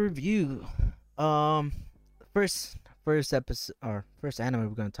into the review. First episode or first anime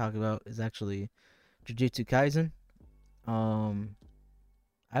we're gonna talk about is actually Jujutsu Kaisen.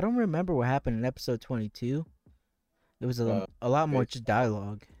 I don't remember what happened in episode 22. It was a lot more just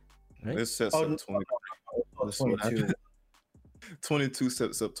dialogue. Right? It sets up 22. 22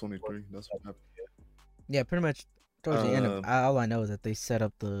 sets up 23. That's what happened. Yeah, pretty much towards the end of all I know is that they set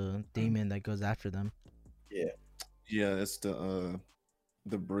up the demon that goes after them. Yeah, it's the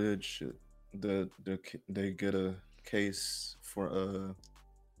bridge. They get a case for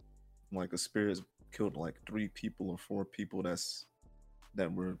like a spirit's killed like 3 people or 4 people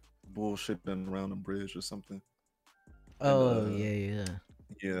that were bullshitting around a bridge or something. Oh, yeah.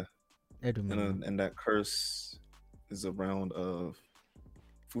 I do remember. And that curse is around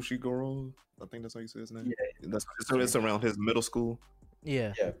Fushiguro. I think that's how you say his name. Yeah. It's around his middle school.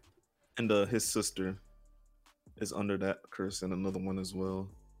 Yeah. And his sister is under that curse and another one as well.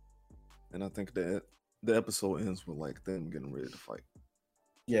 And I think that the episode ends with like them getting ready to fight.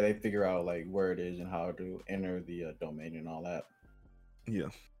 Yeah, they figure out like where it is and how to enter the domain and all that. Yeah,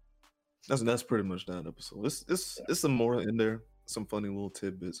 that's pretty much that episode. It's some more in there, some funny little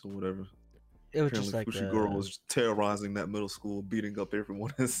tidbits or whatever. It was just like Fushiguro was terrorizing that middle school, beating up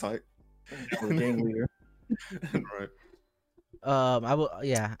everyone in sight. Gang leader. Right.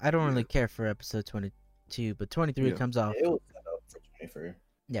 I don't really care for episode 22, but 23 comes off. It was set up for 23.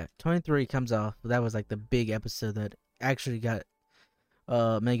 Yeah, 23 comes off. That was like the big episode that actually got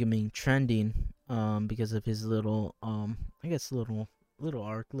Megumin trending because of his little I guess little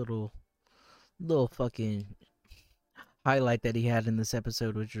arc, little fucking highlight that he had in this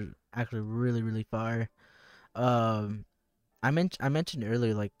episode, which was actually really, really fire. I mentioned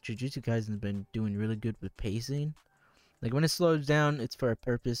earlier, like Jujutsu Kaisen's been doing really good with pacing. Like when it slows down, it's for a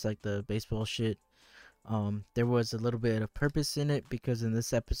purpose, like the baseball shit. There was a little bit of purpose in it because in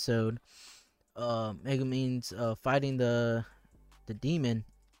this episode, Megumin's fighting the demon.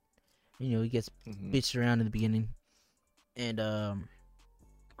 He gets bitched around in the beginning, and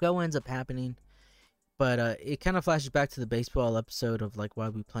what ends up happening. but it kind of flashes back to the baseball episode of like why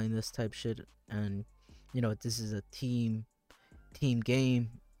we playing this type shit, and this is a team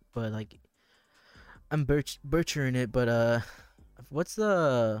game, but like I'm butchering it, but what's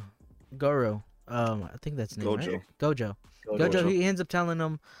the Goro? I think that's his name, Gojo. right? Gojo. He ends up telling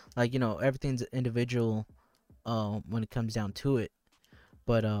them like everything's individual, when it comes down to it,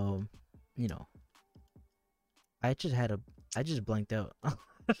 but I just blanked out.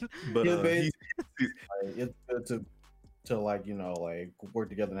 But it's good to like work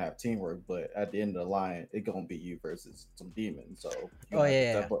together and have teamwork, but at the end of the line, it's gonna be you versus some demons. So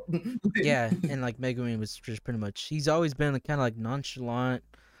yeah, and like Megumin was just pretty much, he's always been kind of like nonchalant.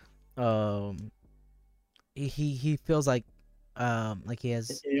 He feels like he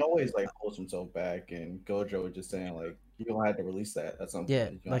has. He always like holds himself back, and Gojo was just saying like you don't have to release that at some Yeah,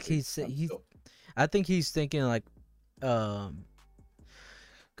 point. like he's I think he's thinking like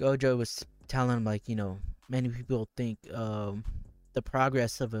Gojo was telling him like many people think the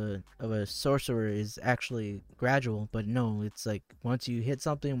progress of a sorcerer is actually gradual, but no, it's like once you hit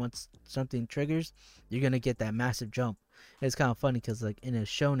something, once something triggers, you're gonna get that massive jump. And it's kind of funny because like in a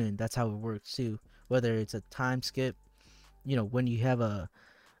shonen, that's how it works too. Whether it's a time skip, when you have a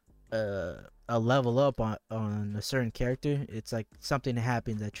level up on a certain character, it's like something that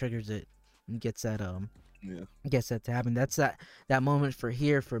happens that triggers it and gets that gets that to happen. That's that moment for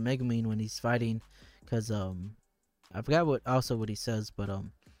Megumin when he's fighting, because I forgot what he says, but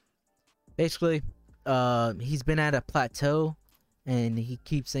basically he's been at a plateau and he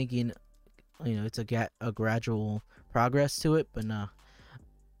keeps thinking it's a gradual progress to it, but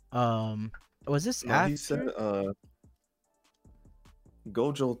was this after? He said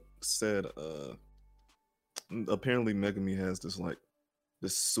Gojo said apparently Megumi has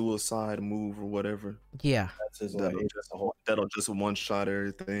this suicide move or whatever. Yeah, that's his that'll just one shot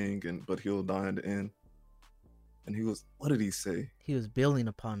everything, but he'll die in the end. And he was, what did he say? He was building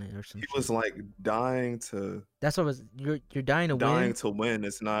upon it or something. He was like dying to. That's what was. You're dying to win. Dying to win.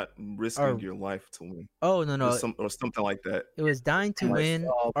 It's not risking your life to win. Oh no! Or something like that. It was dying to win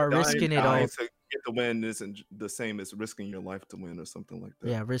or risking it all. Dying to get the win isn't the same as risking your life to win or something like that.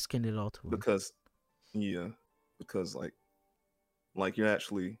 Yeah, risking it all to win. Because like you're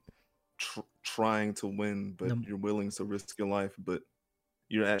actually trying to win, but you're willing to risk your life, but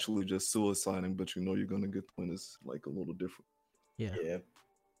you're actually just suiciding, but you're gonna get the win is like a little different. Yeah.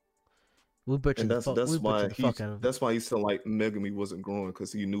 That's why he said like Megumi wasn't growing,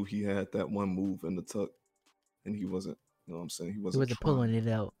 because he knew he had that one move in the tuck, and he wasn't. You know what I'm saying? He wasn't pulling it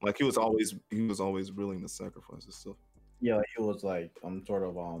out. Like he was always willing to sacrifice his stuff. Yeah, he was like sort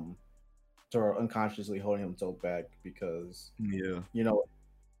of unconsciously holding himself back because if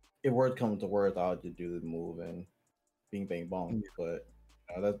word comes to word, I'll just do the move and bing bang bong. But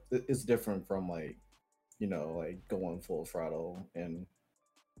that it's different from like going full throttle and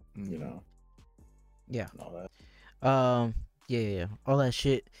yeah, and all that. All that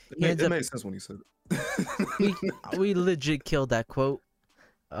shit. It made sense when he said it. we legit killed that quote.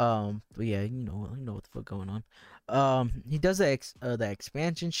 But yeah, you know what the fuck going on. He does the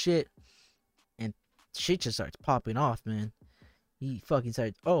expansion shit, and shit just starts popping off, man. He fucking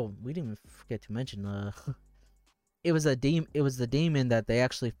started. Oh, we didn't even forget to mention it was the demon that they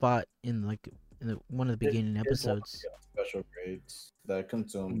actually fought in one of the beginning episodes. Special grades that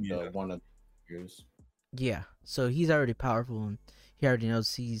consumed one of the years. Yeah, so he's already powerful, and he already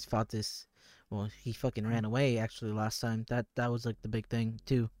knows he's fought this. Well, he fucking ran away actually last time. That was like the big thing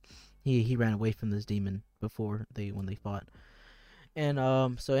too. He ran away from this demon when they fought. And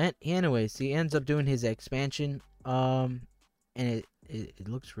anyways, he ends up doing his expansion. And it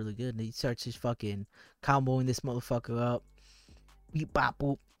looks really good. And he starts just fucking comboing this motherfucker up. Beep bop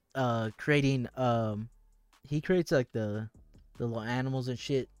boop. Creating he creates like the little animals and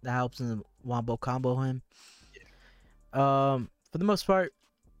shit that helps him wombo combo him. For the most part,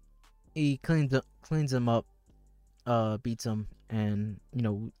 he cleans them up, beats them, and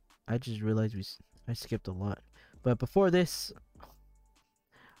I just realized I skipped a lot. But before this,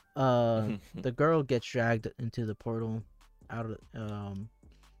 the girl gets dragged into the portal out of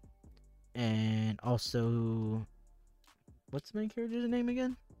and also, what's the main character's name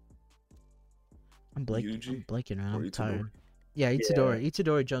again? I'm blanking around. I'm tired. Yeah, Itadori.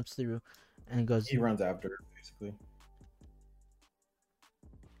 Itadori jumps through and goes. He runs after her, basically.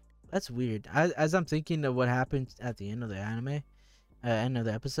 That's weird. As I'm thinking of what happened at the end of the end of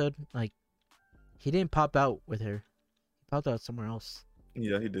the episode, like he didn't pop out with her. He popped out somewhere else.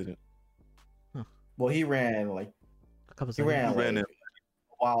 Yeah, he didn't. Huh. Well, he ran like a couple. He ran a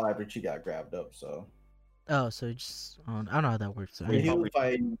while after she got grabbed up. So. Oh, so just I don't know how that works. He was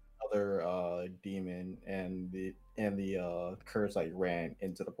fighting other demon, and the curse like ran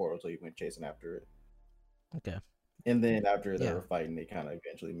into the portal, so he went chasing after it. Okay. And then after they Yeah. were fighting, they kind of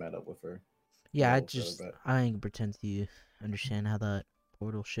eventually met up with her. Yeah, Well, I ain't pretend to understand how that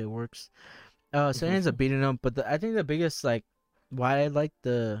portal shit works. So it ends up beating them, but I think the biggest like why I like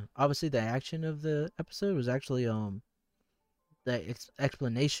obviously the action of the episode was actually the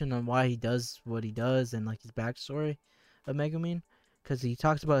explanation on why he does what he does and like his backstory of Megumin, because he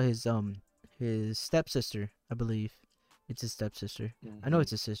talks about his stepsister. I believe it's his stepsister. I know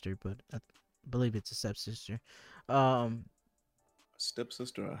it's his sister, but I believe it's a stepsister.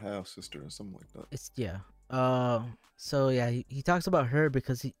 Stepsister or half sister or something like that. It's yeah. So yeah, he talks about her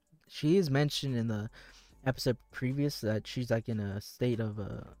because she is mentioned in the episode previous that she's like in a state of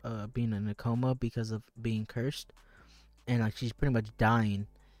being in a coma because of being cursed, and like she's pretty much dying.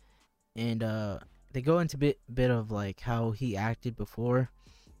 And they go into bit of like how he acted before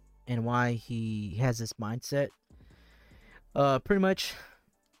and why he has this mindset. Pretty much,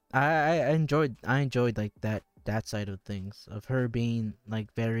 I enjoyed like that side of things, of her being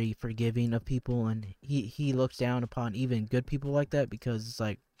like very forgiving of people, and he looks down upon even good people like that because it's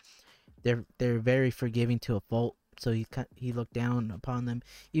like they're very forgiving to a fault. So he looked down upon them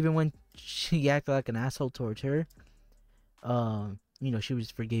even when she acted like an asshole towards her. She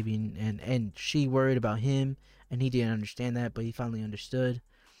was forgiving, and she worried about him, and he didn't understand that, but he finally understood.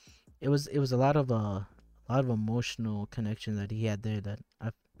 It was a lot of emotional connection that he had there that I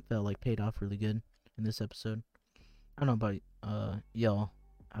felt like paid off really good in this episode. I don't know about y'all,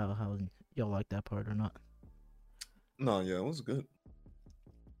 how y'all like that part or not. No, yeah, it was good.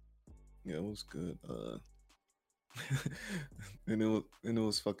 Yeah, it was good. and it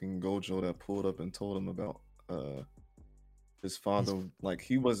was fucking Gojo that pulled up and told him about his father. Like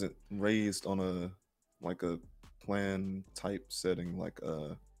he wasn't raised on a clan type setting like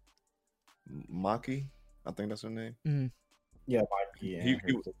Maki, I think that's her name. Mm-hmm. Yeah, Maki.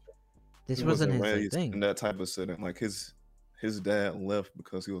 This wasn't his raised thing in that type of setting. Like his dad left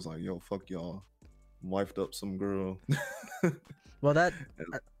because he was like, "Yo, fuck y'all, wifed up some girl." Well, that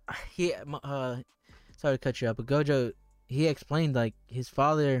sorry to cut you up, but Gojo, he explained like his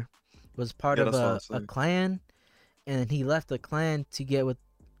father was part of a clan, and he left the clan to get with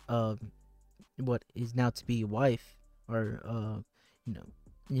what is now to be a wife, or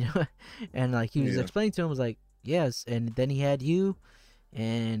and like he was explaining to him, was like, yes, and then he had you,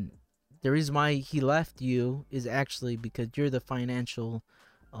 and the reason why he left you is actually because you're the financial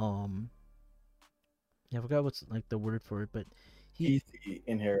I forgot what's like the word for it, but he's the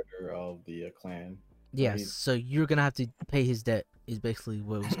inheritor of the clan. Yes, so you're gonna have to pay his debt is basically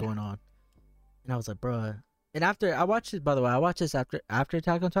what was going on. And I was like, bruh. And after I watched it, by the way, I watched this after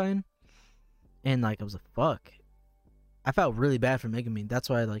Attack on Titan, and like I was like, fuck. I felt really bad for Megumin. That's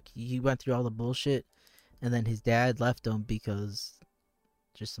why like he went through all the bullshit, and then his dad left him because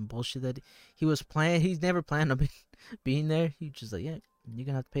just some bullshit that he was planning. He's never planned on being there. He just like, yeah, you're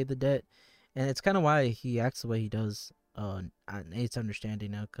gonna have to pay the debt, and it's kind of why he acts the way he does. It's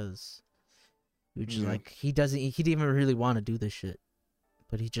understanding now because. Which is like he didn't even really want to do this shit,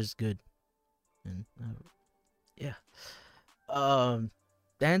 but he's just good, and yeah. That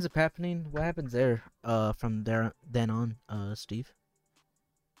ends up happening. What happens there? From there then on, Steve.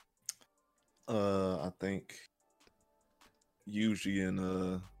 I think Yuji and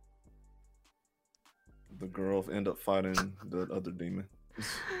the girl end up fighting the other demon.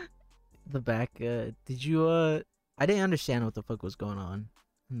 The back. Did you? I didn't understand what the fuck was going on,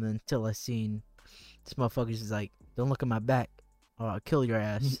 and then until I seen. This motherfucker's is like, don't look at my back or I'll kill your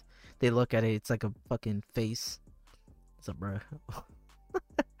ass. They look at it, it's like a fucking face. What's up, bro?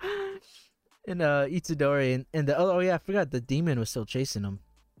 And Itadori and the oh yeah, I forgot the demon was still chasing him.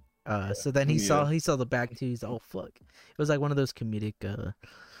 So then he saw the back too. He's like, oh fuck. It was like one of those comedic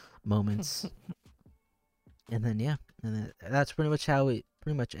moments. And then that's pretty much how it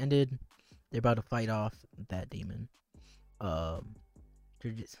pretty much ended. They're about to fight off that demon.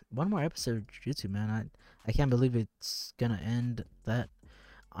 One more episode of Jujutsu, man. I can't believe it's gonna end that.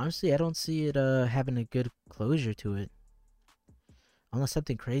 Honestly, I don't see it having a good closure to it. Unless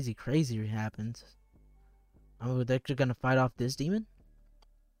something crazy happens. Oh, they're gonna fight off this demon?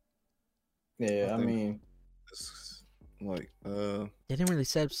 Yeah, I mean, it's like they didn't really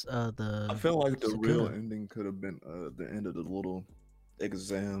set the. I feel like the real ending could have been the end of the little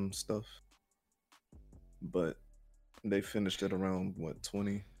exam stuff, but they finished it around what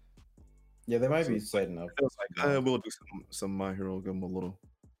 20. Yeah, they might be setting up. It was like we'll do some My Hero, give them a little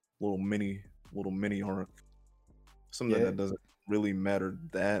mini arc, something that doesn't really matter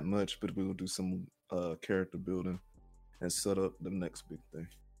that much, but we'll do some character building and set up the next big thing.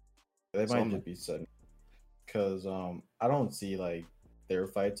 They might just be setting because I don't see like their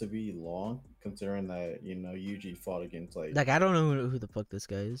fight to be long, considering that Yuji fought against like I don't know who the fuck this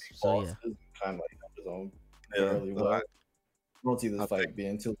guy is. So yeah, kind of like on his own. Yeah, Fairly well. I don't see this fight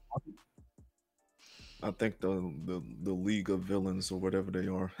being too long. I think the League of Villains or whatever they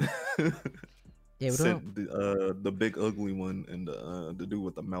are. Yeah, sent the big ugly one and the dude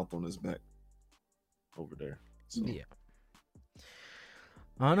with the mouth on his back over there. So, yeah.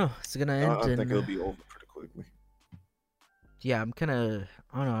 I don't know. It's gonna end. I think it'll be over pretty quickly. Yeah, I'm kind of.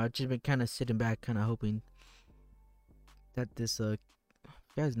 I don't know. I've just been kind of sitting back, kind of hoping that this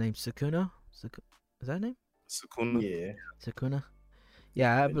guy's name Sukuna. Is that his name? Sukuna. Yeah. Sukuna.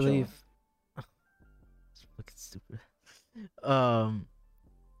 Yeah, I believe. It's fucking stupid.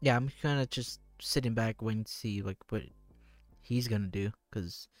 Yeah, I'm kind of just sitting back waiting to see like what he's gonna do,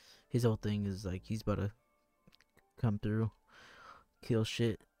 because his whole thing is like he's about to come through, kill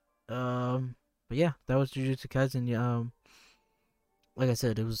shit. But yeah, that was Jujutsu Kaisen. Like I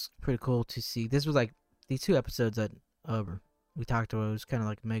said, it was pretty cool to see. This was like these 2 episodes that we talked about. It was kind of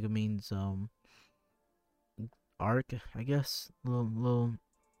like Megumin's arc, I guess, little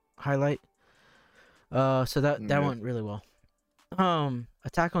highlight. So that went really well.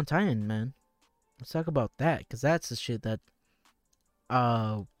 Attack on Titan, man. Let's talk about that, because that's the shit that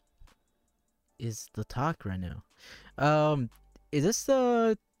is the talk right now. Is this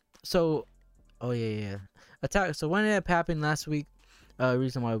the oh yeah. Attack. So what ended up happening last week?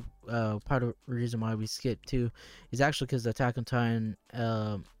 Reason why part of the reason why we skipped too is actually because Attack on Titan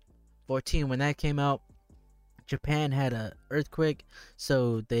 14, when that came out, Japan had a earthquake,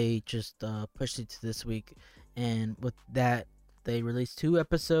 so they just pushed it to this week, and with that they released 2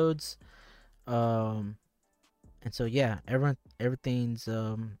 episodes. And so yeah, everything's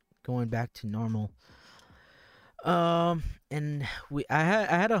going back to normal. And I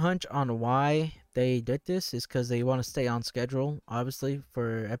had a hunch on why they did this is because they want to stay on schedule, obviously,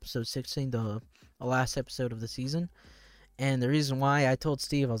 for episode 16, the last episode of the season. And the reason why, I told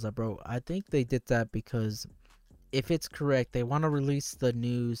Steve, I was like, bro, I think they did that because if it's correct, they want to release the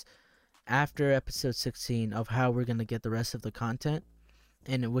news after episode 16 of how we're gonna get the rest of the content,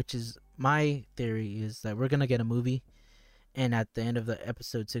 and which is my theory is that we're gonna get a movie, and at the end of the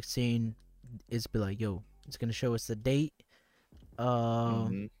episode 16 is be like, yo, it's gonna show us the date,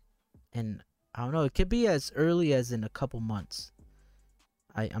 and I don't know, it could be as early as in a couple months.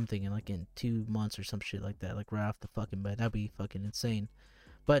 I'm thinking like in 2 months or some shit like that, like right off the fucking bat. That'd be fucking insane.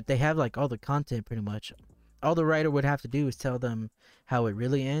 But they have like all the content pretty much. All the writer would have to do is tell them how it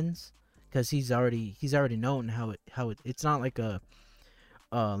really ends, because he's already known how it. It's not like a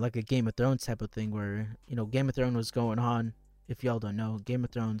Game of Thrones type of thing where Game of Thrones was going on. If y'all don't know, Game of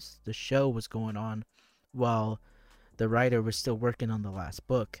Thrones, the show was going on while the writer was still working on the last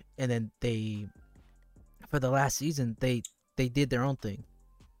book, and then for the last season they did their own thing,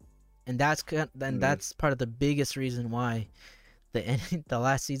 and that's part of the biggest reason why the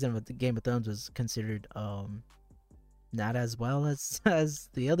last season of the Game of Thrones was considered not as well as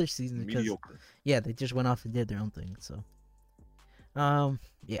the other season, because yeah, they just went off and did their own thing. So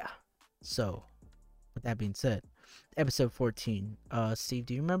yeah. So with that being said, episode 14. Steve,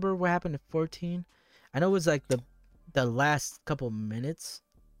 do you remember what happened in 14? I know it was like the last couple minutes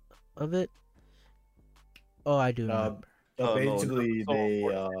of it. Oh, I do remember. Basically,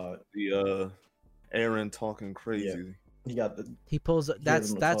 the Eren talking crazy. Yeah. He pulls.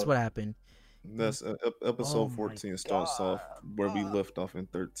 That's what happened. That's episode 14 starts off where we left off in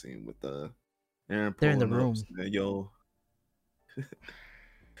 13 with Eren. They're in the room. Saying, yo,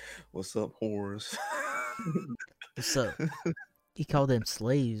 what's up, whores? What's up? He called them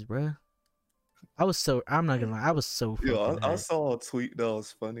slaves, bro. I'm not gonna lie, I was so. Yo, I saw a tweet that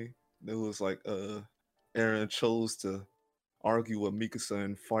was funny. It was like, Eren chose to argue with Mikasa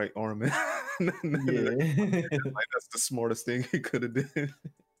and fight Armin. Yeah. Like, that's the smartest thing he could have did.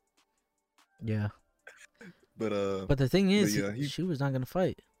 Yeah. But the thing is, she was not gonna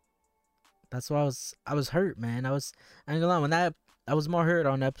fight. That's why I was hurt, man. I ain't gonna lie, when I was more hurt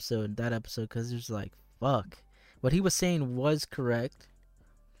on that episode, because it was like, fuck, what he was saying was correct,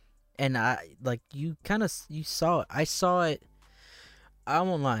 and you saw it. I saw it. I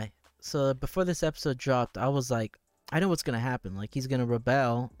won't lie. So before this episode dropped, I was like, I know what's gonna happen. Like, he's gonna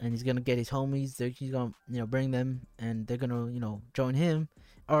rebel and he's gonna get his homies. He's gonna bring them, and they're gonna join him,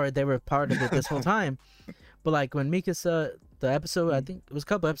 or they were part of it this whole time. But like when Mikasa, the episode, I think it was a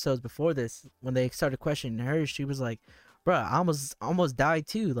couple episodes before this, when they started questioning her, she was like, "Bruh, I almost died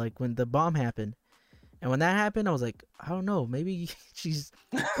too." Like when the bomb happened, And when that happened, I was like, I don't know, maybe she's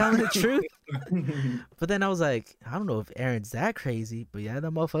telling the truth. But then I was like, I don't know if Aaron's that crazy, but yeah,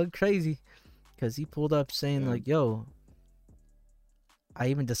 that motherfucker crazy, because he pulled up saying like, yo, I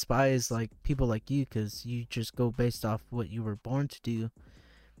even despise like people like you because you just go based off what you were born to do.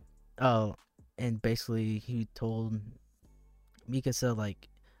 Oh, and basically he told Mikasa like,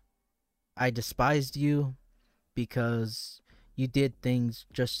 I despised you because you did things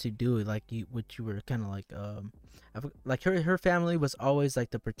just to do it, like you, what you were kind of like, like her family was always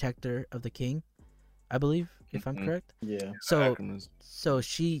like the protector of the king, I believe, if I'm correct. Yeah. So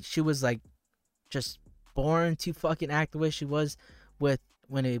she was like just born to fucking act the way she was with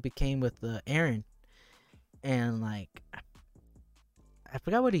when it became with Aaron, and like I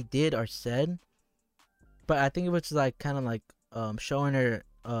forgot what he did or said, but I think it was like kind of like showing her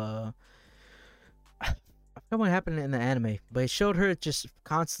I forgot what happened in the anime, but it showed her just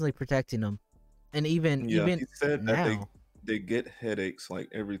constantly protecting him, and even he said now that they get headaches like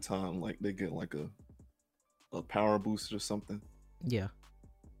every time like they get like a power boost or something. Yeah.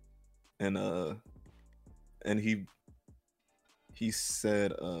 And he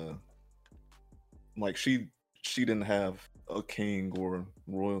said like she didn't have a king or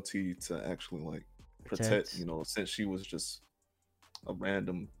royalty to actually like protect, you know, since she was just a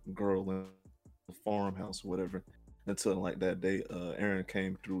random girl in a farmhouse or whatever, until like that day Aaron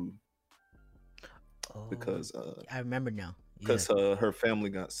came through. Because I remember now, because her family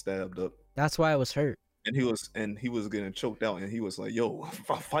got stabbed up. That's why I was hurt. And he was getting choked out, and he was like, "Yo,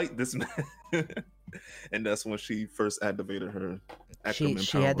 fight this man!" And that's when she first activated her. She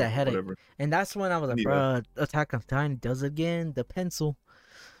had that headache, and that's when I was like, "Bro, Attack on Titan does it again. The pencil."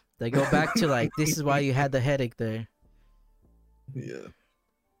 They go back to like, this is why you had the headache there. Yeah,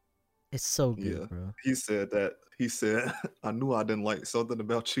 it's so good, bro. He said that. He said, "I knew I didn't like something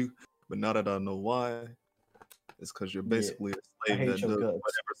about you, but now that I know why, it's because you're basically a slave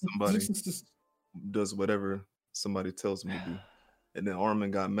that does whatever somebody tells me to do." And then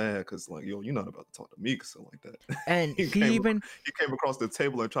Armin got mad because like, yo, you're not about to talk to Mikasa like that. And he came across the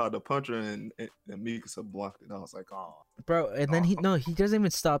table and tried to punch her, and Mikasa blocked it. I was like, oh, bro. And then he doesn't even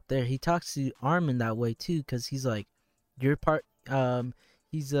stop there. He talks to Armin that way too, because he's like, you're part.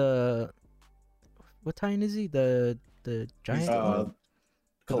 He's what Titan is he? The giant.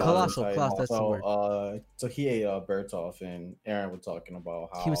 Colossal. That's the word. So he ate Bertolf, and Aaron was talking about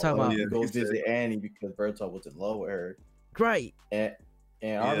how he was talking about go visit Annie because Bertolf was in low with her. Right. And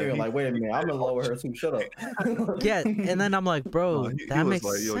I'm like, wait a minute, I'm gonna lower her too. Shut up. Yeah, and then I'm like, bro, that makes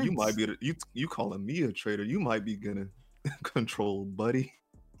sense. Yo, you might be you calling me a traitor. You might be gonna control, buddy.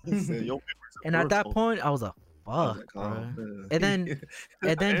 Said, and at that point, I was like, fuck, like, bro. And then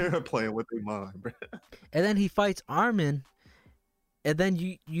they're playing with their mind, bro. And then he fights Armin. And then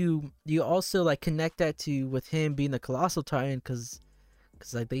you also like connect that to with him being the Colossal Titan, because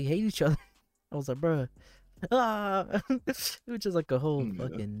like they hate each other. I was like, bro. It was just like a whole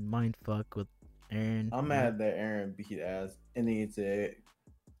fucking mind fuck with Aaron. I'm mad that Aaron beat ass and needs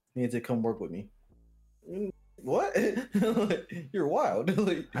to come work with me. What? You're wild.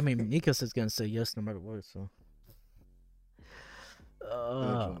 I mean, Mikasa's gonna say yes no matter what. So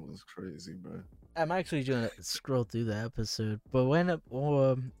that was crazy, bro. I'm actually gonna scroll through the episode, but when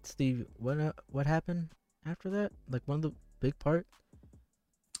Steve, what happened after that? Like one of the big part.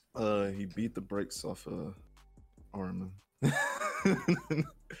 He beat the brakes off Armin. I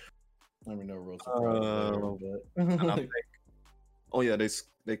mean, no real surprise. Oh yeah,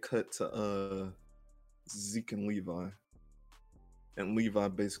 they cut to Zeke and Levi, and Levi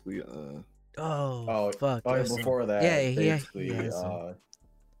basically fuck. Oh, before that, yeah.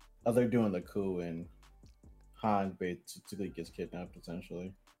 They're doing the coup, and Han basically gets kidnapped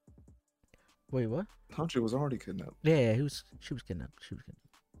essentially. Wait, what? Hanji was already kidnapped. Yeah, she was kidnapped.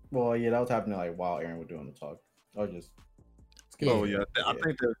 Well, yeah, that was happening like while Aaron was doing the talk. I was just. Oh yeah, I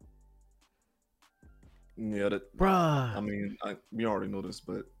think that. Yeah, that. Bruh. I mean, we already know this,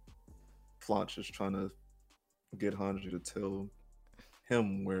 but Flotch is trying to get Hanji to tell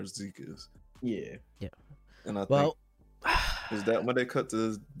him where Zeke is. Yeah. And I think is that when they cut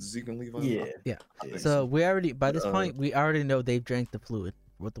to Zeke and Levi? Yeah. So we already by this point we already know they've drank the fluid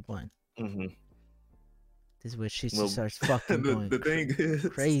with the wine. Mm-hmm. This is where she starts fucking going. The thing is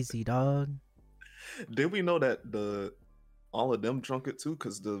crazy, dog. Did we know that all of them drunk it too?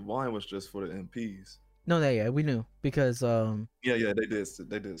 Because the wine was just for the MPs. No, we knew because they did.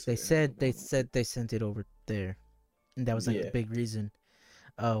 They said they sent it over there, and that was like the big reason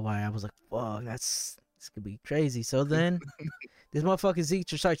why I was like, fuck, this could be crazy. So then this motherfucking Zeke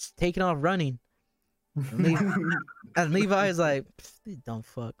just starts taking off running, and Levi is like, don't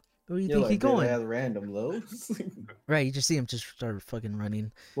fuck. Where do you You're think like, he going? At random lows. Right, you just see him just start fucking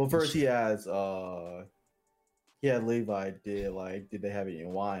running. Well, first he had Levi did they have any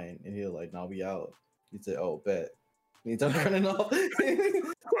wine? And he was like, no, we out. He said, oh, bet. And he started running off.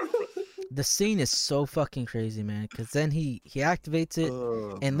 The scene is so fucking crazy, man. Cause then he activates it,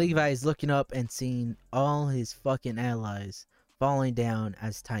 and Levi is looking up and seeing all his fucking allies falling down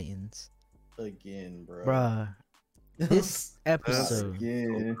as Titans. Again, bro. Bruh, this episode,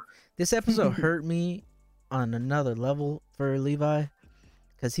 this episode hurt me on another level for Levi,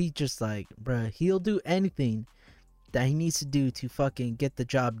 cause he just like, bruh, he'll do anything that he needs to do to fucking get the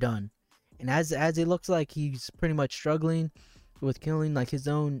job done. And as it looks like he's pretty much struggling with killing like his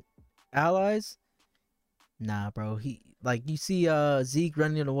own allies, nah, bro. He like, you see Zeke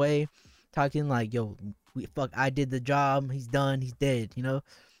running away, talking like, yo, I did the job, he's done, he's dead, you know.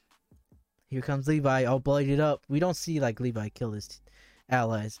 Here comes Levi, all blooded up. We don't see like Levi kill his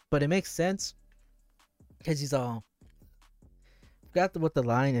allies, but it makes sense because he's all, forgot what the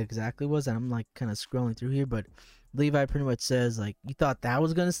line exactly was, and I'm like kind of scrolling through here, but Levi pretty much says like, you thought that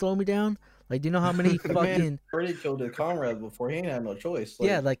was gonna slow me down? Like, do you know how many fucking man already killed his comrades before? He ain't had no choice. Like,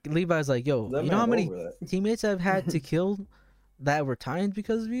 yeah, like Levi's like, yo, you know how many teammates I've had to kill that were Titans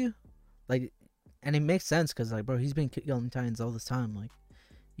because of you? Like, and it makes sense because like, bro, he's been killing Titans all this time. Like,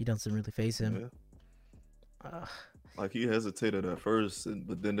 he doesn't really face him. Yeah. Like, he hesitated at first,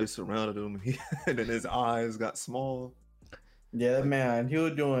 but then they surrounded him, and then his eyes got small. Yeah, that man, he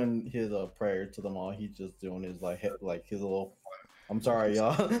was doing his prayer to them all. He's just doing his like his little, I'm sorry,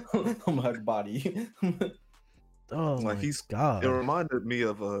 y'all, on my body. Oh like, my God. It reminded me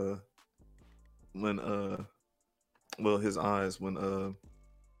of when well, his eyes when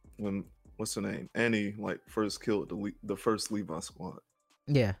what's her name, Annie, like first killed the first Levi squad.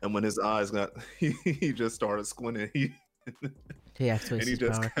 Yeah. And when his eyes got, he just started squinting. He activates and he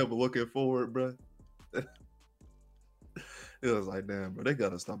just kept looking forward, bro. It was like, damn, bro, they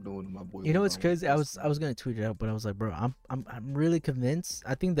gotta stop doing it, my boy. You know what's crazy? I was gonna tweet it out, but I was like, bro, I'm really convinced.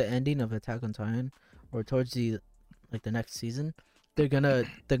 I think the ending of Attack on Titan, or towards the next season, they're gonna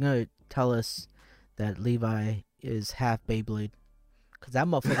tell us that Levi is half Beyblade, cause that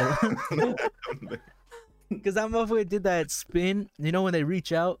motherfucker. Because that motherfucker did that spin, you know, when they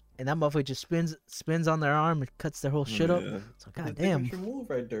reach out and that motherfucker just spins on their arm and cuts their whole shit up. So goddamn, move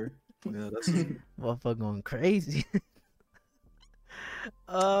right there. Yeah, that's motherfucker going crazy.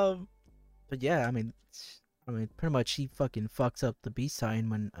 But yeah, I mean, pretty much he fucking fucks up the Beast Titan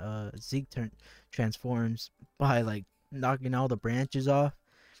when Zeke transforms by like knocking all the branches off,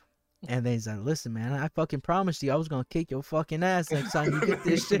 and then he's like, "Listen, man, I fucking promised you I was gonna kick your fucking ass next time you get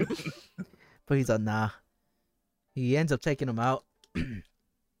this shit." But he's like, nah. He ends up taking him out,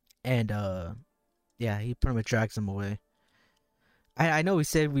 and yeah, he pretty much drags him away. I know we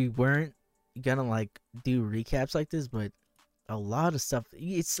said we weren't gonna like do recaps like this, but a lot of stuff,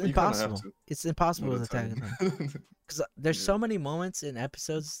 it's impossible. It's impossible with Attack on Titan, because there's so many moments in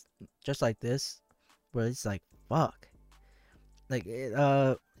episodes just like this where it's like, fuck. Like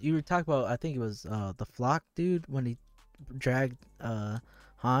you were talking about, I think it was the Flock dude when he dragged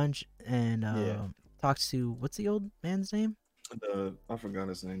Hanj and talks to, what's the old man's name? I forgot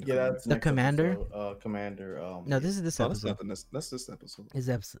his name. Yeah, that's the commander. Commander. No, this is this episode. That's this episode. This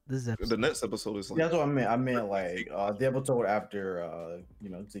episode. The next episode is like. That's what I meant. I meant like the episode after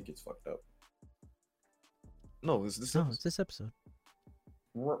Zeke gets fucked up. No, it's this. No, episode. it's this episode.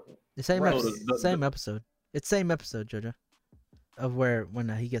 The Right. same episode. It's same episode, Jojo. Of when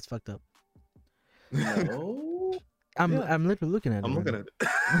he gets fucked up. No. I'm literally looking at it. I'm looking at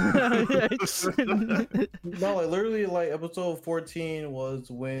it. No, like literally, like episode 14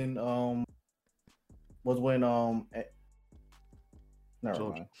 was when never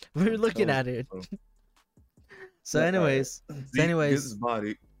mind. We're looking at it. So anyways, his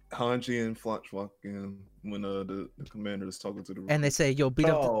body, Hanji and Flock walking when the commander is talking to the and they say, "Yo, beat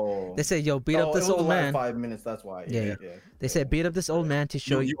up." They say, "Yo, beat up this old man." 5 minutes. That's why. Yeah. They said, "Beat up this old man to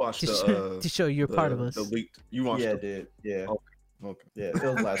show to show you're part of us." You watched it? Yeah, dude. Yeah. Okay. Yeah, it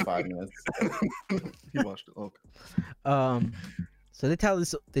was the last 5 minutes. You watched it. Okay. So they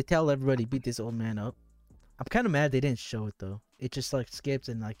tell everybody beat this old man up. I'm kind of mad they didn't show it though. It just like skips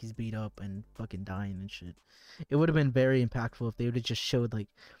and like he's beat up and fucking dying and shit. It would have been very impactful if they would have just showed like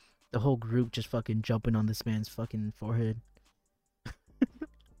the whole group just fucking jumping on this man's fucking forehead.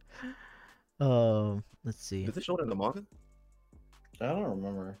 Let's see. Did they show it in the manga? I don't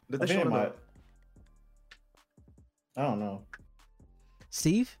remember. Did they show it? I don't know.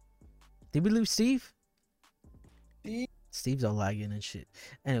 Steve? Did we lose Steve? Steve's all lagging and shit.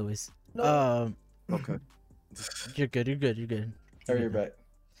 Anyways, no. Okay. You're good. Oh, you're back.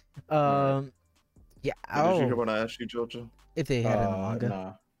 Yeah. Did you hear Oh, what I asked you, Jojo? if they had in the manga.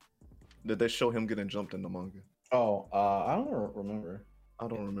 Nah. Did they show him getting jumped in the manga? Oh, I don't remember. I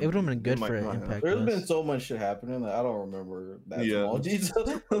don't remember. It would have been either. They good might for not have. Impact There's been Plus. so much shit happening that I don't remember that Yeah. small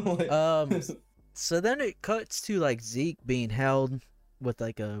detail. Like, So then it cuts to like Zeke being held with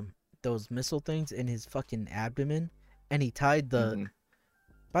like those missile things in his fucking abdomen, and he tied the. Mhm.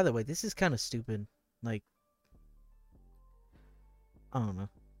 By the way, this is kind of stupid. Like, I don't know.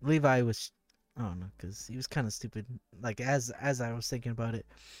 Levi was, I don't know, because he was kind of stupid. Like as I was thinking about it,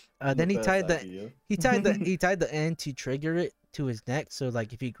 then he tied the he tied the end to trigger it to his neck. So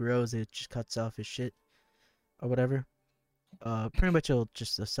like if he grows, it just cuts off his shit or whatever. Pretty much it'll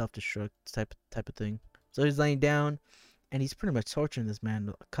just a self destruct type of thing. So he's laying down, and he's pretty much torturing this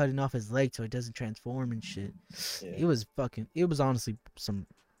man, cutting off his leg so it doesn't transform and shit. Yeah. It was honestly some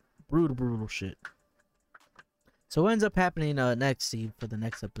brutal shit. So what ends up happening next, Steve, for the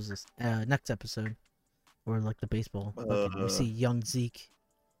next episode, or like the baseball, we see young Zeke.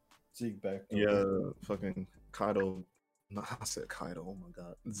 Zeke back. Yeah, fucking Kaido. No, I said Kaido. Oh my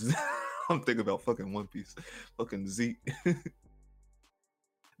god, I'm thinking about fucking One Piece. Fucking Zeke.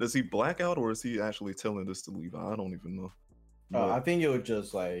 Does he black out or is he actually telling this to Levi? I don't even know. I think it was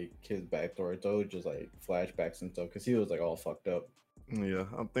just like his backstory, so it was just like flashbacks and stuff, because he was like all fucked up. Yeah,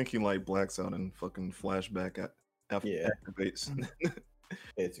 I'm thinking like blacks out and fucking flashback activates.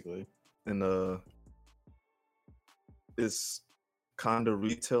 Basically. And it's kind of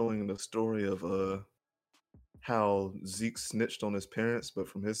retelling the story of how Zeke snitched on his parents, but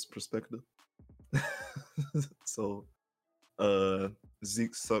from his perspective. So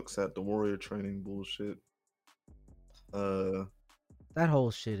Zeke sucks at the warrior training bullshit. That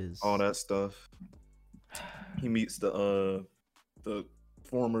whole shit is all that stuff. He meets the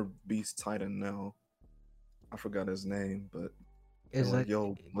former Beast Titan now. I forgot his name, but is like,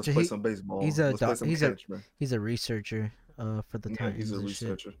 yo, let's play some baseball. He's a researcher for the Titans. He's a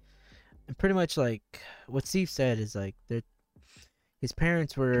researcher. Shit. And pretty much like what Steve said is like his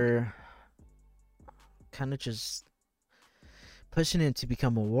parents were kind of just pushing him to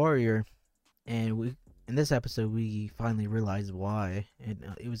become a warrior, and in this episode we finally realized why. And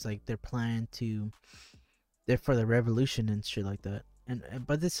it was like their plan they're for the revolution and shit like that.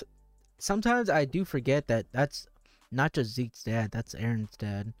 But this sometimes I do forget that that's not just Zeke's dad, that's Aaron's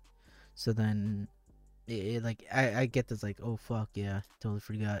dad. So then like I get this like, oh fuck yeah, totally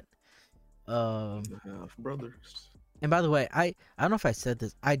forgot. Half brothers. And by the way, I don't know if I said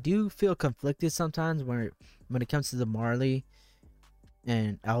this. I do feel conflicted sometimes when it comes to the Marley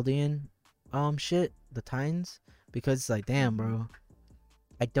and Aldean shit, the Titans, because it's like, damn, bro.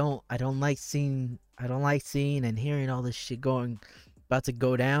 I don't like seeing and hearing all this shit about to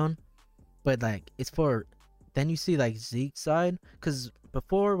go down. But like it's for then you see like Zeke's side, cuz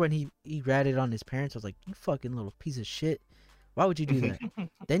before when he ratted on his parents, I was like, you fucking little piece of shit. Why would you do that?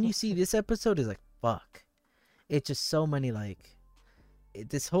 Then you see this episode is like, fuck. It's just so many like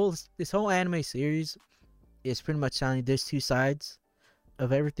this whole anime series is pretty much telling there's two sides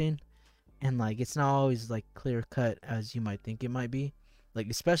of everything, and like it's not always like clear cut as you might think it might be. Like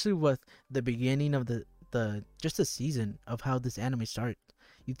especially with the beginning of the just the season of how this anime started.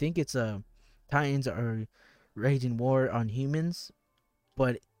 You think it's Titans are raging war on humans,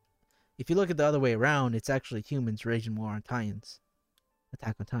 but if you look at the other way around, it's actually humans raging war on Titans.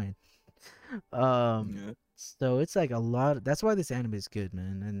 Attack on Titan. Yeah. So it's like a lot. That's why this anime is good,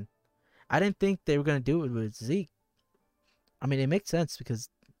 man. And I didn't think they were gonna do it with Zeke. I mean, it makes sense because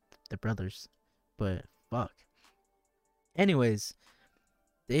they're brothers, but fuck. Anyways,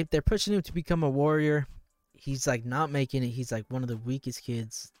 they're pushing him to become a warrior. He's like not making it. He's like one of the weakest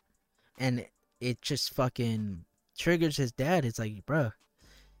kids, and it just fucking triggers his dad. It's like, bruh,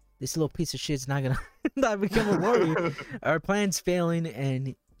 this little piece of shit's not gonna not become a warrior. Our plan's failing,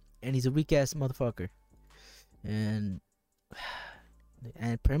 and he's a weak ass motherfucker. And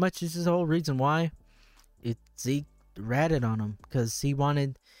pretty much this is the whole reason why Zeke ratted on him, because he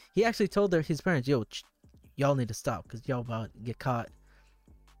actually told his parents, yo, y'all need to stop because y'all about to get caught.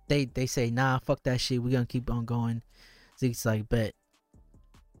 They say, nah, fuck that shit, we're gonna keep on going. Zeke's like, bet.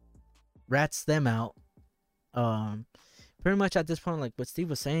 Rats them out. Pretty much at this point, like what Steve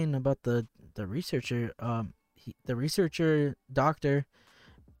was saying about the researcher, the researcher doctor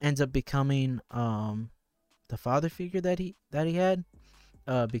ends up becoming the father figure that he had,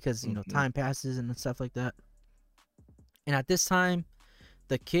 because you know time passes and stuff like that. And at this time,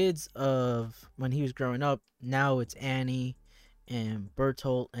 the kids of when he was growing up, now it's Annie and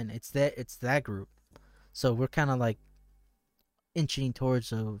Bertolt, and it's that group. So we're kind of like inching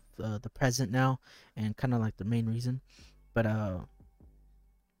towards the present now, and kind of like the main reason. But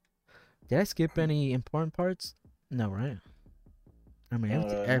Did I skip any important parts? No, right? I mean,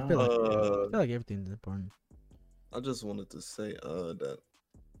 I No. feel like everything's important. I just wanted to say that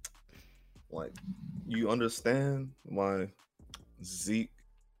like you understand why Zeke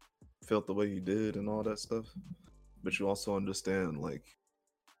felt the way he did and all that stuff, but you also understand like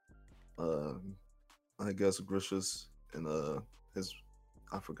uh I guess Grisha's and his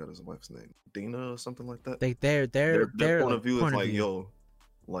I forgot his wife's name, Dina or something like that. Their Point like, of view is point of like, view. yo,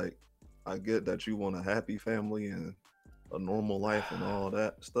 like I get that you want a happy family and a normal life and all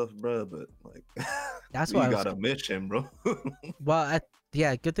that stuff, bro, but like That's we why I was. got a mission, bro. Well,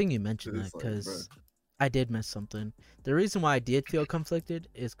 yeah, good thing you mentioned that It's like, because bruh. I did miss something. The reason why I did feel conflicted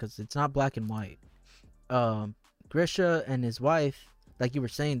is because it's not black and white. Grisha and his wife, like you were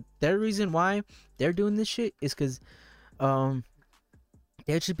saying, their reason why they're doing this shit is because um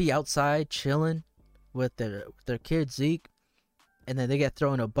they should be outside chilling with their kid Zeke, and then they get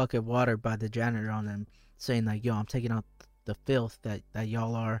thrown a bucket of water by the janitor on them, saying like, "Yo, I'm taking out the filth that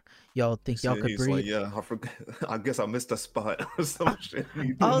y'all think y'all See, could he's like, breathe." yeah, I forgot. I guess I missed a spot or some shit.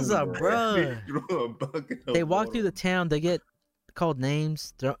 He I was threw like, bruh. a bucket They of walk through water. the town, they get called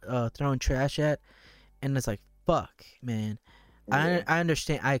names, throwing trash at, and it's like, fuck, man. Yeah. I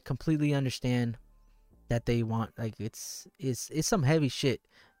understand. I completely understand that they want like it's some heavy shit,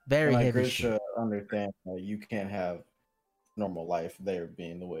 very And like heavy shit. Grisha understands that you can't have normal life there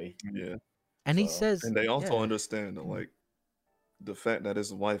being the way. Yeah, And he So says, and they also yeah, understand that like the fact that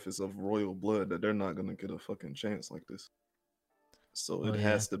his wife is of royal blood, that they're not gonna get a fucking chance like this. So oh it yeah.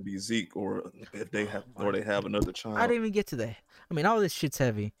 has to be Zeke, or if they have, Oh or my they have another I child. didn't even get to that. I mean, all this shit's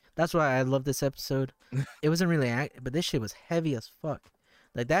heavy. That's why I love this episode. It wasn't really but this shit was heavy as fuck.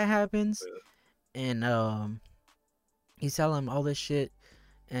 Like that happens, and he's telling him all this shit,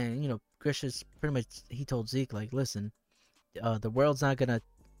 and Grisha's pretty much he told Zeke like, listen, the world's not gonna,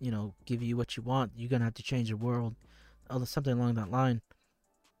 give you what you want. You're gonna have to change the world, something along that line.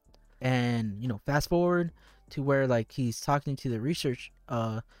 And fast forward to where like he's talking to the research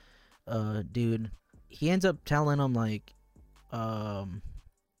dude. He ends up telling him like, um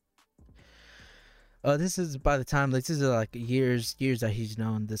this is by the time like this is like years that he's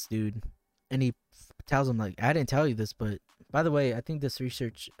known this dude, and he tells him like, I didn't tell you this, but by the way, I think this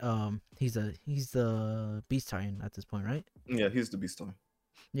research he's the Beast Titan at this point, right? Yeah, he's the Beast Titan.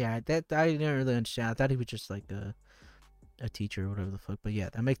 Yeah, that I didn't really understand. I thought he was just like a teacher or whatever the fuck. But yeah,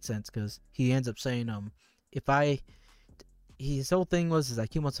 that makes sense because he ends up saying if I his whole thing was is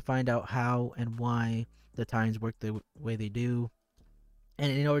like he wants to find out how and why the Titans work the way they do.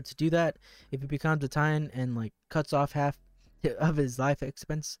 And in order to do that, if he becomes a Titan and like cuts off half of his life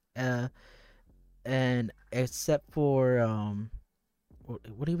expense, and except for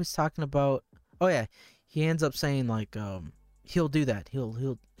what he was talking about, oh yeah, he ends up saying like he'll do that.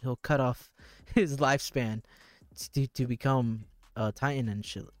 He'll cut off his lifespan to become a Titan and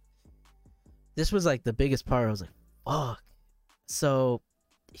shit. This was like the biggest part. I was like, fuck. So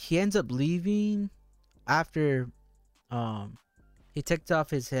he ends up leaving after he takes off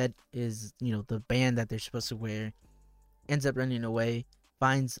his head, is the band that they're supposed to wear, ends up running away,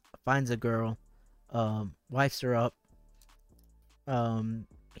 finds a girl, wifes her up.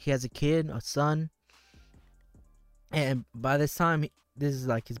 He has a kid, a son, and by this time, this is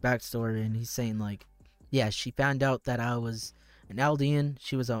like his backstory, and he's saying like, yeah, she found out that I was an Eldian.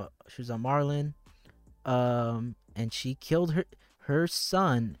 She was a Marlin, and she killed her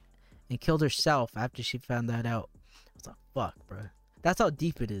son, and killed herself after she found that out. I was like, fuck, bro. That's how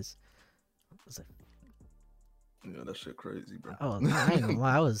deep it is. I was like, yeah, that shit crazy, bro. oh, I ain't gonna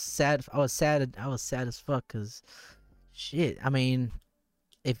lie. I was sad. I was sad as fuck because, shit. I mean,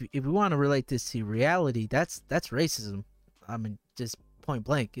 if we want to relate this to reality, that's racism. I mean, just point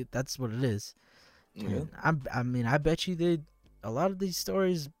blank. That's what it is. Yeah. I mean, I bet you did a lot of these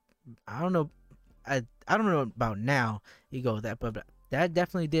stories. I don't know. I don't know about now. You go with that, but that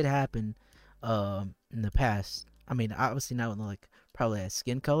definitely did happen, in the past. I mean, obviously not with like probably a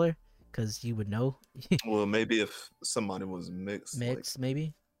skin color, because you would know. Well, maybe if somebody was mixed, Mixed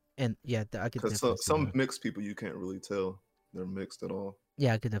maybe, and yeah, I could because definitely see some that. mixed people you can't really tell they're mixed at all.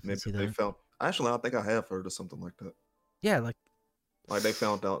 Yeah, I could definitely Maybe see they that. found. Actually, I think I have heard of something like that. Yeah, like They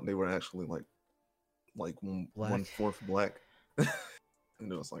found out they were actually like Black. 1/4 black, and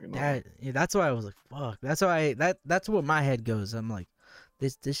it was like no. that. Yeah, that's why I was like, fuck. That's why that's what my head goes. I'm like,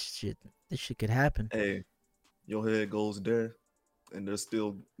 this shit could happen. Hey, your head goes there, and there's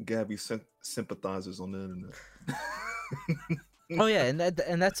still Gabby sympathizers on the internet. Oh yeah, and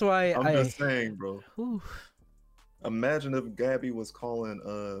that's why I'm just saying, bro. Whew. Imagine if Gabby was calling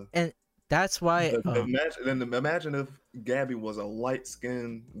And That's why. Imagine if Gabby was a light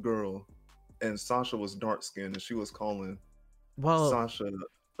skinned girl, and Sasha was dark skinned, and she was calling Sasha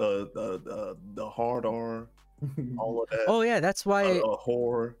the hard R, all of that. Oh yeah, that's why a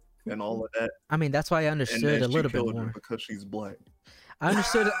whore and all of that. I mean, that's why I understood a little bit more because she's black. I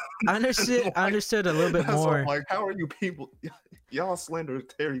understood a little bit more. Like, how are you people? Y'all slander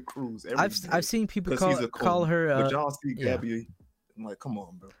Terry Crews. I've seen people call her. But y'all see Gabby. I'm like, come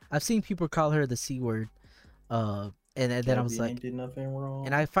on, bro. I've seen people call her the C word. And then I was like, did nothing wrong.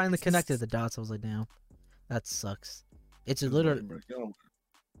 And I finally connected the dots. I was like, damn, that sucks. It's a little.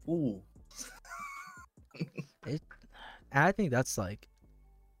 Ooh. I think that's like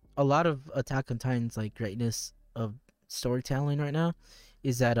a lot of Attack on Titan's like greatness of storytelling right now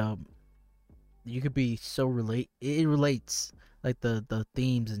is that you could be so it relates like the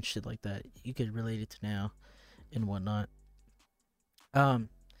themes and shit like that. You could relate it to now and whatnot. Where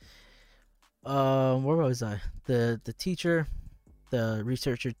was I? The teacher, the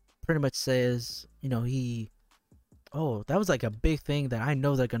researcher pretty much says, you know, that was like a big thing that I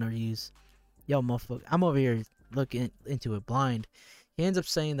know they're gonna use. Yo, motherfucker, I'm over here looking into it blind. He ends up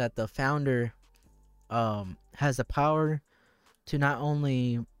saying that the founder has the power to not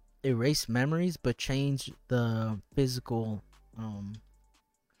only erase memories but change the physical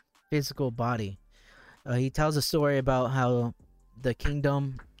body. He tells a story about how the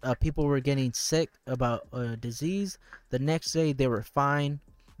kingdom people were getting sick about a disease. The next day they were fine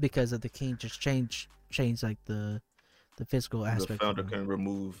because of the king just changed like the physical aspect. The founder can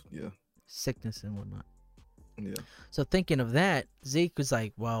remove sickness and whatnot. Yeah. So thinking of that, Zeke was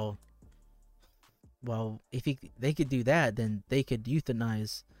like, well, if they could do that, then they could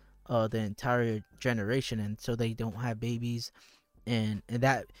euthanize the entire generation, and so they don't have babies, and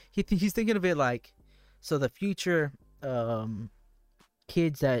that he's thinking of it like, so the future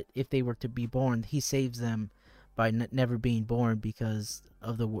kids that if they were to be born, he saves them by never being born because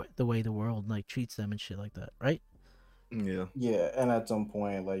of the way the world like treats them and shit like that, right? Yeah, and at some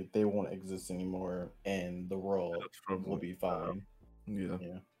point, like, they won't exist anymore, and the world will be fine. Yeah,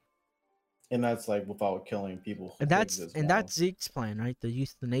 and that's like without killing people. And that's Zeke's plan, right? The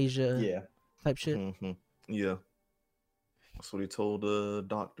euthanasia, type shit. Mm-hmm. Yeah, that's what he told the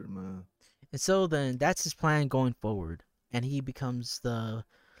doctor, man. And so then that's his plan going forward, and he becomes the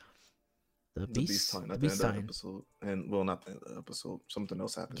Beast Titan at the end of the episode, and well, not the end of the episode. Something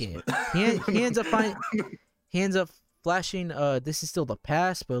else happens. Yeah, but... he ends up flashing. This is still the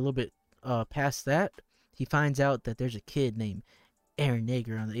past, but a little bit past that. He finds out that there's a kid named Eren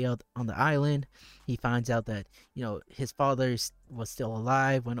Yeager on the island. He finds out that, you know, his father was still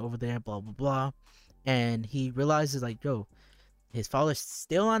alive, went over there, blah blah blah, and he realizes like, yo, his father's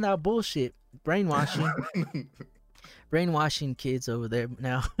still on that bullshit, brainwashing kids over there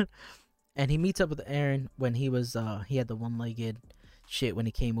now. And he meets up with Eren when he was he had the one-legged shit when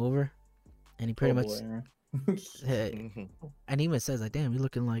he came over, and he pretty much and he even says like, damn, you're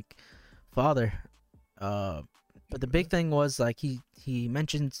looking like father. But the big thing was like he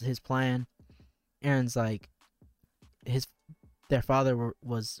mentions his plan. Eren's like their father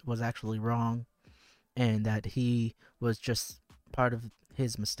was actually wrong, and that he was just part of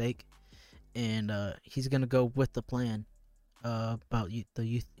his mistake, and he's gonna go with the plan about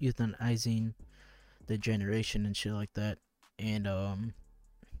the euthanizing the generation and shit like that. And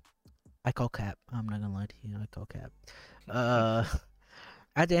I call cap. I'm not gonna lie to you. I call cap.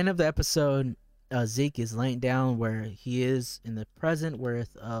 At the end of the episode, Zeke is laying down where he is in the present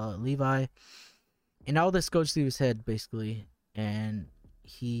with Levi, and all this goes through his head basically. And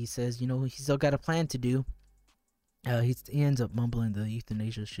he says, you know, he's still got a plan to do. He ends up mumbling the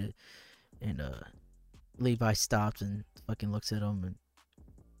euthanasia shit, and Levi stops and fucking looks at him. And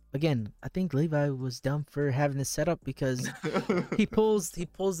again, I think Levi was dumb for having this set up, because he pulls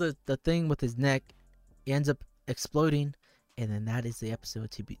the thing with his neck. He ends up exploding, and then that is the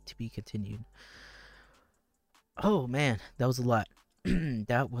episode to be continued. Oh man, that was a lot.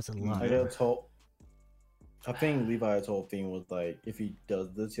 That was a lot. I think Levi's whole thing was like, if he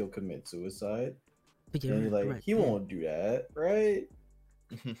does this, he'll commit suicide. But and like, he won't do that, right?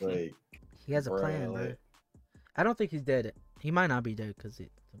 Like, he has a plan, like, I don't think he's dead. He might not be dead because the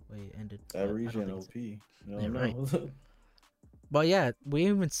way it ended. That regen OP. Yeah, right. But yeah, we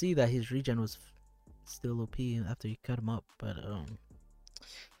even see that his regen was still OP after you cut him up. But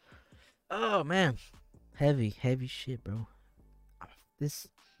oh man, heavy shit, bro.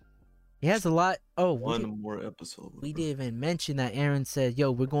 He has a lot. Oh, one more episode. We didn't even mention that Eren said,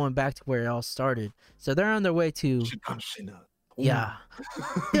 "Yo, we're going back to where it all started." So they're on their way to. Yeah.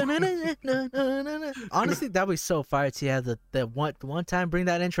 Honestly, that'd be so fire to have the one time bring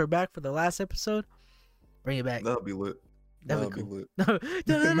that intro back for the last episode. Bring it back. That'd be lit. That'd be cool.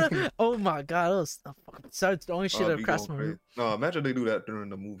 Oh my god, that was so the only shit that crossed my room. No, imagine they do that during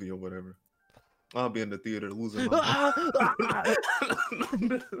the movie or whatever. I'll be in the theater losing my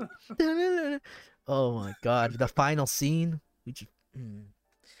mind. Oh my god, the final scene.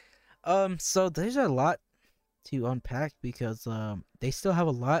 So there's a lot to unpack because they still have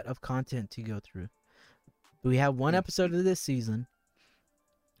a lot of content to go through. We have one episode of this season.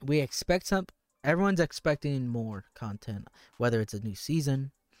 We expect everyone's expecting more content, whether it's a new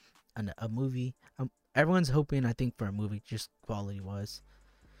season, a movie. Everyone's hoping, I think, for a movie, just quality wise.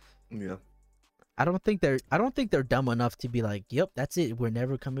 Yeah. I don't think they're dumb enough to be like, "Yep, that's it. We're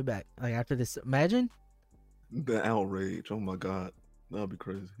never coming back." Like after this, imagine the outrage. Oh my god, that'd be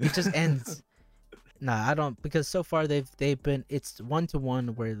crazy. It just ends. Nah, I don't, because so far they've been, it's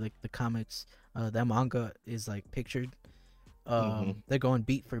 1-to-1 where like the comics, the manga is like pictured. They're going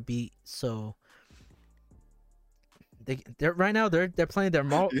beat for beat, so they're right now they're playing their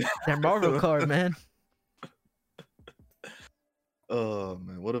Marvel card, man. Oh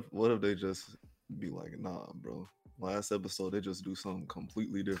man, what if they just be like, nah, bro. Last episode they just do something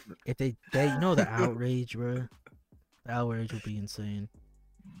completely different. If they the outrage, bro. The outrage would be insane.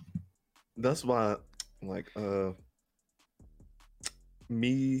 That's why, like,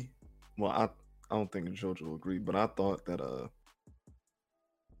 me. Well, I don't think JoJo will agree, but I thought that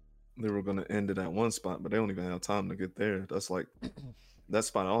they were gonna end it at one spot, but they don't even have time to get there. That's like that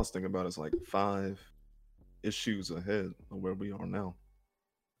spot I was thinking about is like 5 issues ahead of where we are now.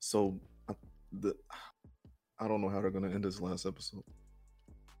 So I don't know how they're gonna end this last episode,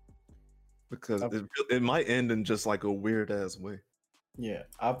 because it might end in just like a weird ass way. Yeah,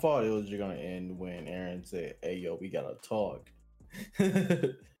 I thought it was just gonna end when Aaron said, "Hey, yo, we gotta talk."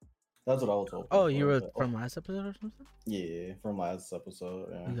 That's what I was hoping. Oh, you were from last episode or something? Yeah, from last episode.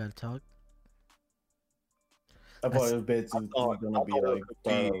 Yeah. We gotta talk. I thought it was basically gonna be like.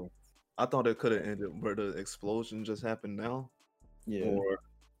 I thought it could have ended where the explosion just happened now. Yeah. Or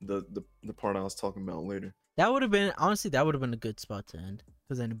the part I was talking about later. That would have been, honestly, that would have been a good spot to end,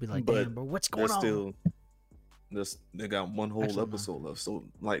 because then it'd be like, damn, bro, what's going on? They got one whole episode left, so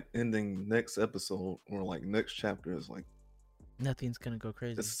like ending next episode or like next chapter is like nothing's gonna go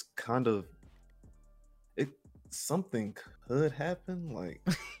crazy. It's kind of something could happen, like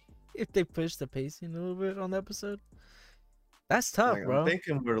if they push the pacing a little bit on the episode. That's tough, like, bro. I'm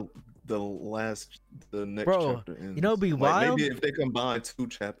thinking where the next chapter ends. You know, it'd be like, wild. Maybe if they combine 2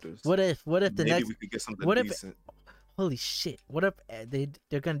 chapters. What if the maybe next? we could get something decent. Holy shit! What if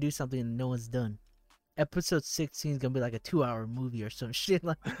they're gonna do something and no one's done? Episode 16 is gonna be like a 2-hour movie or some shit,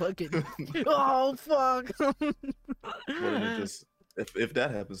 like fucking. Oh fuck! If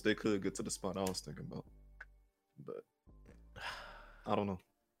that happens, they could get to the spot I was thinking about, but I don't know.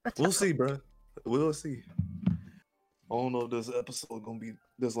 We'll see, bro. We'll see. I don't know if this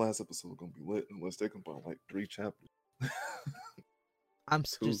last episode gonna be lit unless they combine like 3 chapters. I'm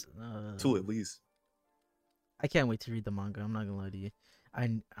two, just 2 at least. I can't wait to read the manga. I'm not gonna lie to you.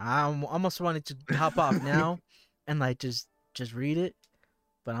 I almost wanted to hop off now and like just read it,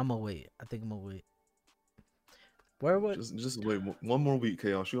 but I'm gonna wait. I think I'm gonna wait. Just wait one more week,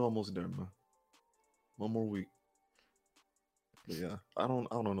 Chaos. You're almost there, man. One more week. But yeah, I don't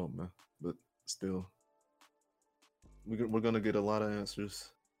know, man. But still, we're gonna get a lot of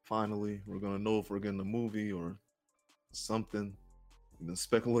answers. Finally, we're gonna know if we're getting a movie or something. We've been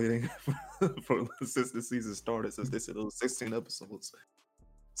speculating since the season started, since they said it was 16 episodes.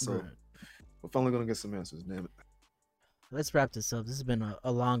 So we're finally gonna get some answers. Damn it. Let's wrap this up. This has been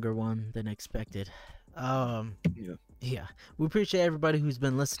a longer one than expected. Yeah. We appreciate everybody who's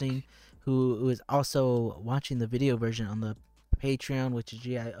been listening, who is also watching the video version on the Patreon, which is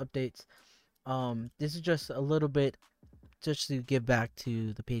GI Updates. This is just a little bit just to give back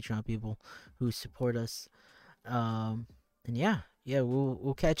to the Patreon people who support us. And yeah,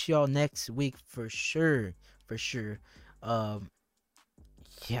 we'll catch y'all next week for sure.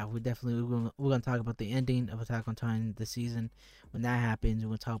 Yeah, we're gonna talk about the ending of Attack on Titan this season. When that happens, we're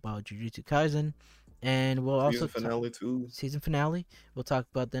gonna talk about Jujutsu Kaisen, and we'll also season finale. We'll talk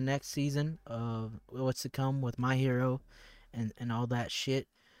about the next season of what's to come with My Hero, and all that shit.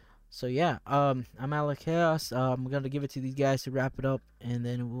 So yeah, I'm Alec Chaos. I'm gonna give it to these guys to wrap it up, and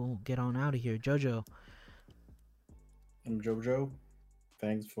then we'll get on out of here. Jojo. I'm JoJo.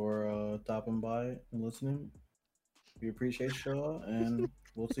 Thanks for stopping by and listening. We appreciate y'all, and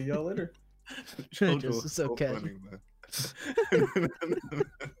we'll see y'all later. JoJo's so casual. Funny, man.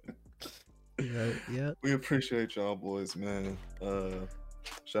 Right, yeah. We appreciate y'all boys, man.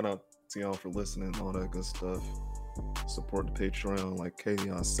 Shout out to y'all for listening, all that good stuff. Support the Patreon, like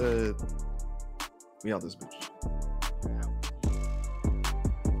Kayon said. We out this bitch.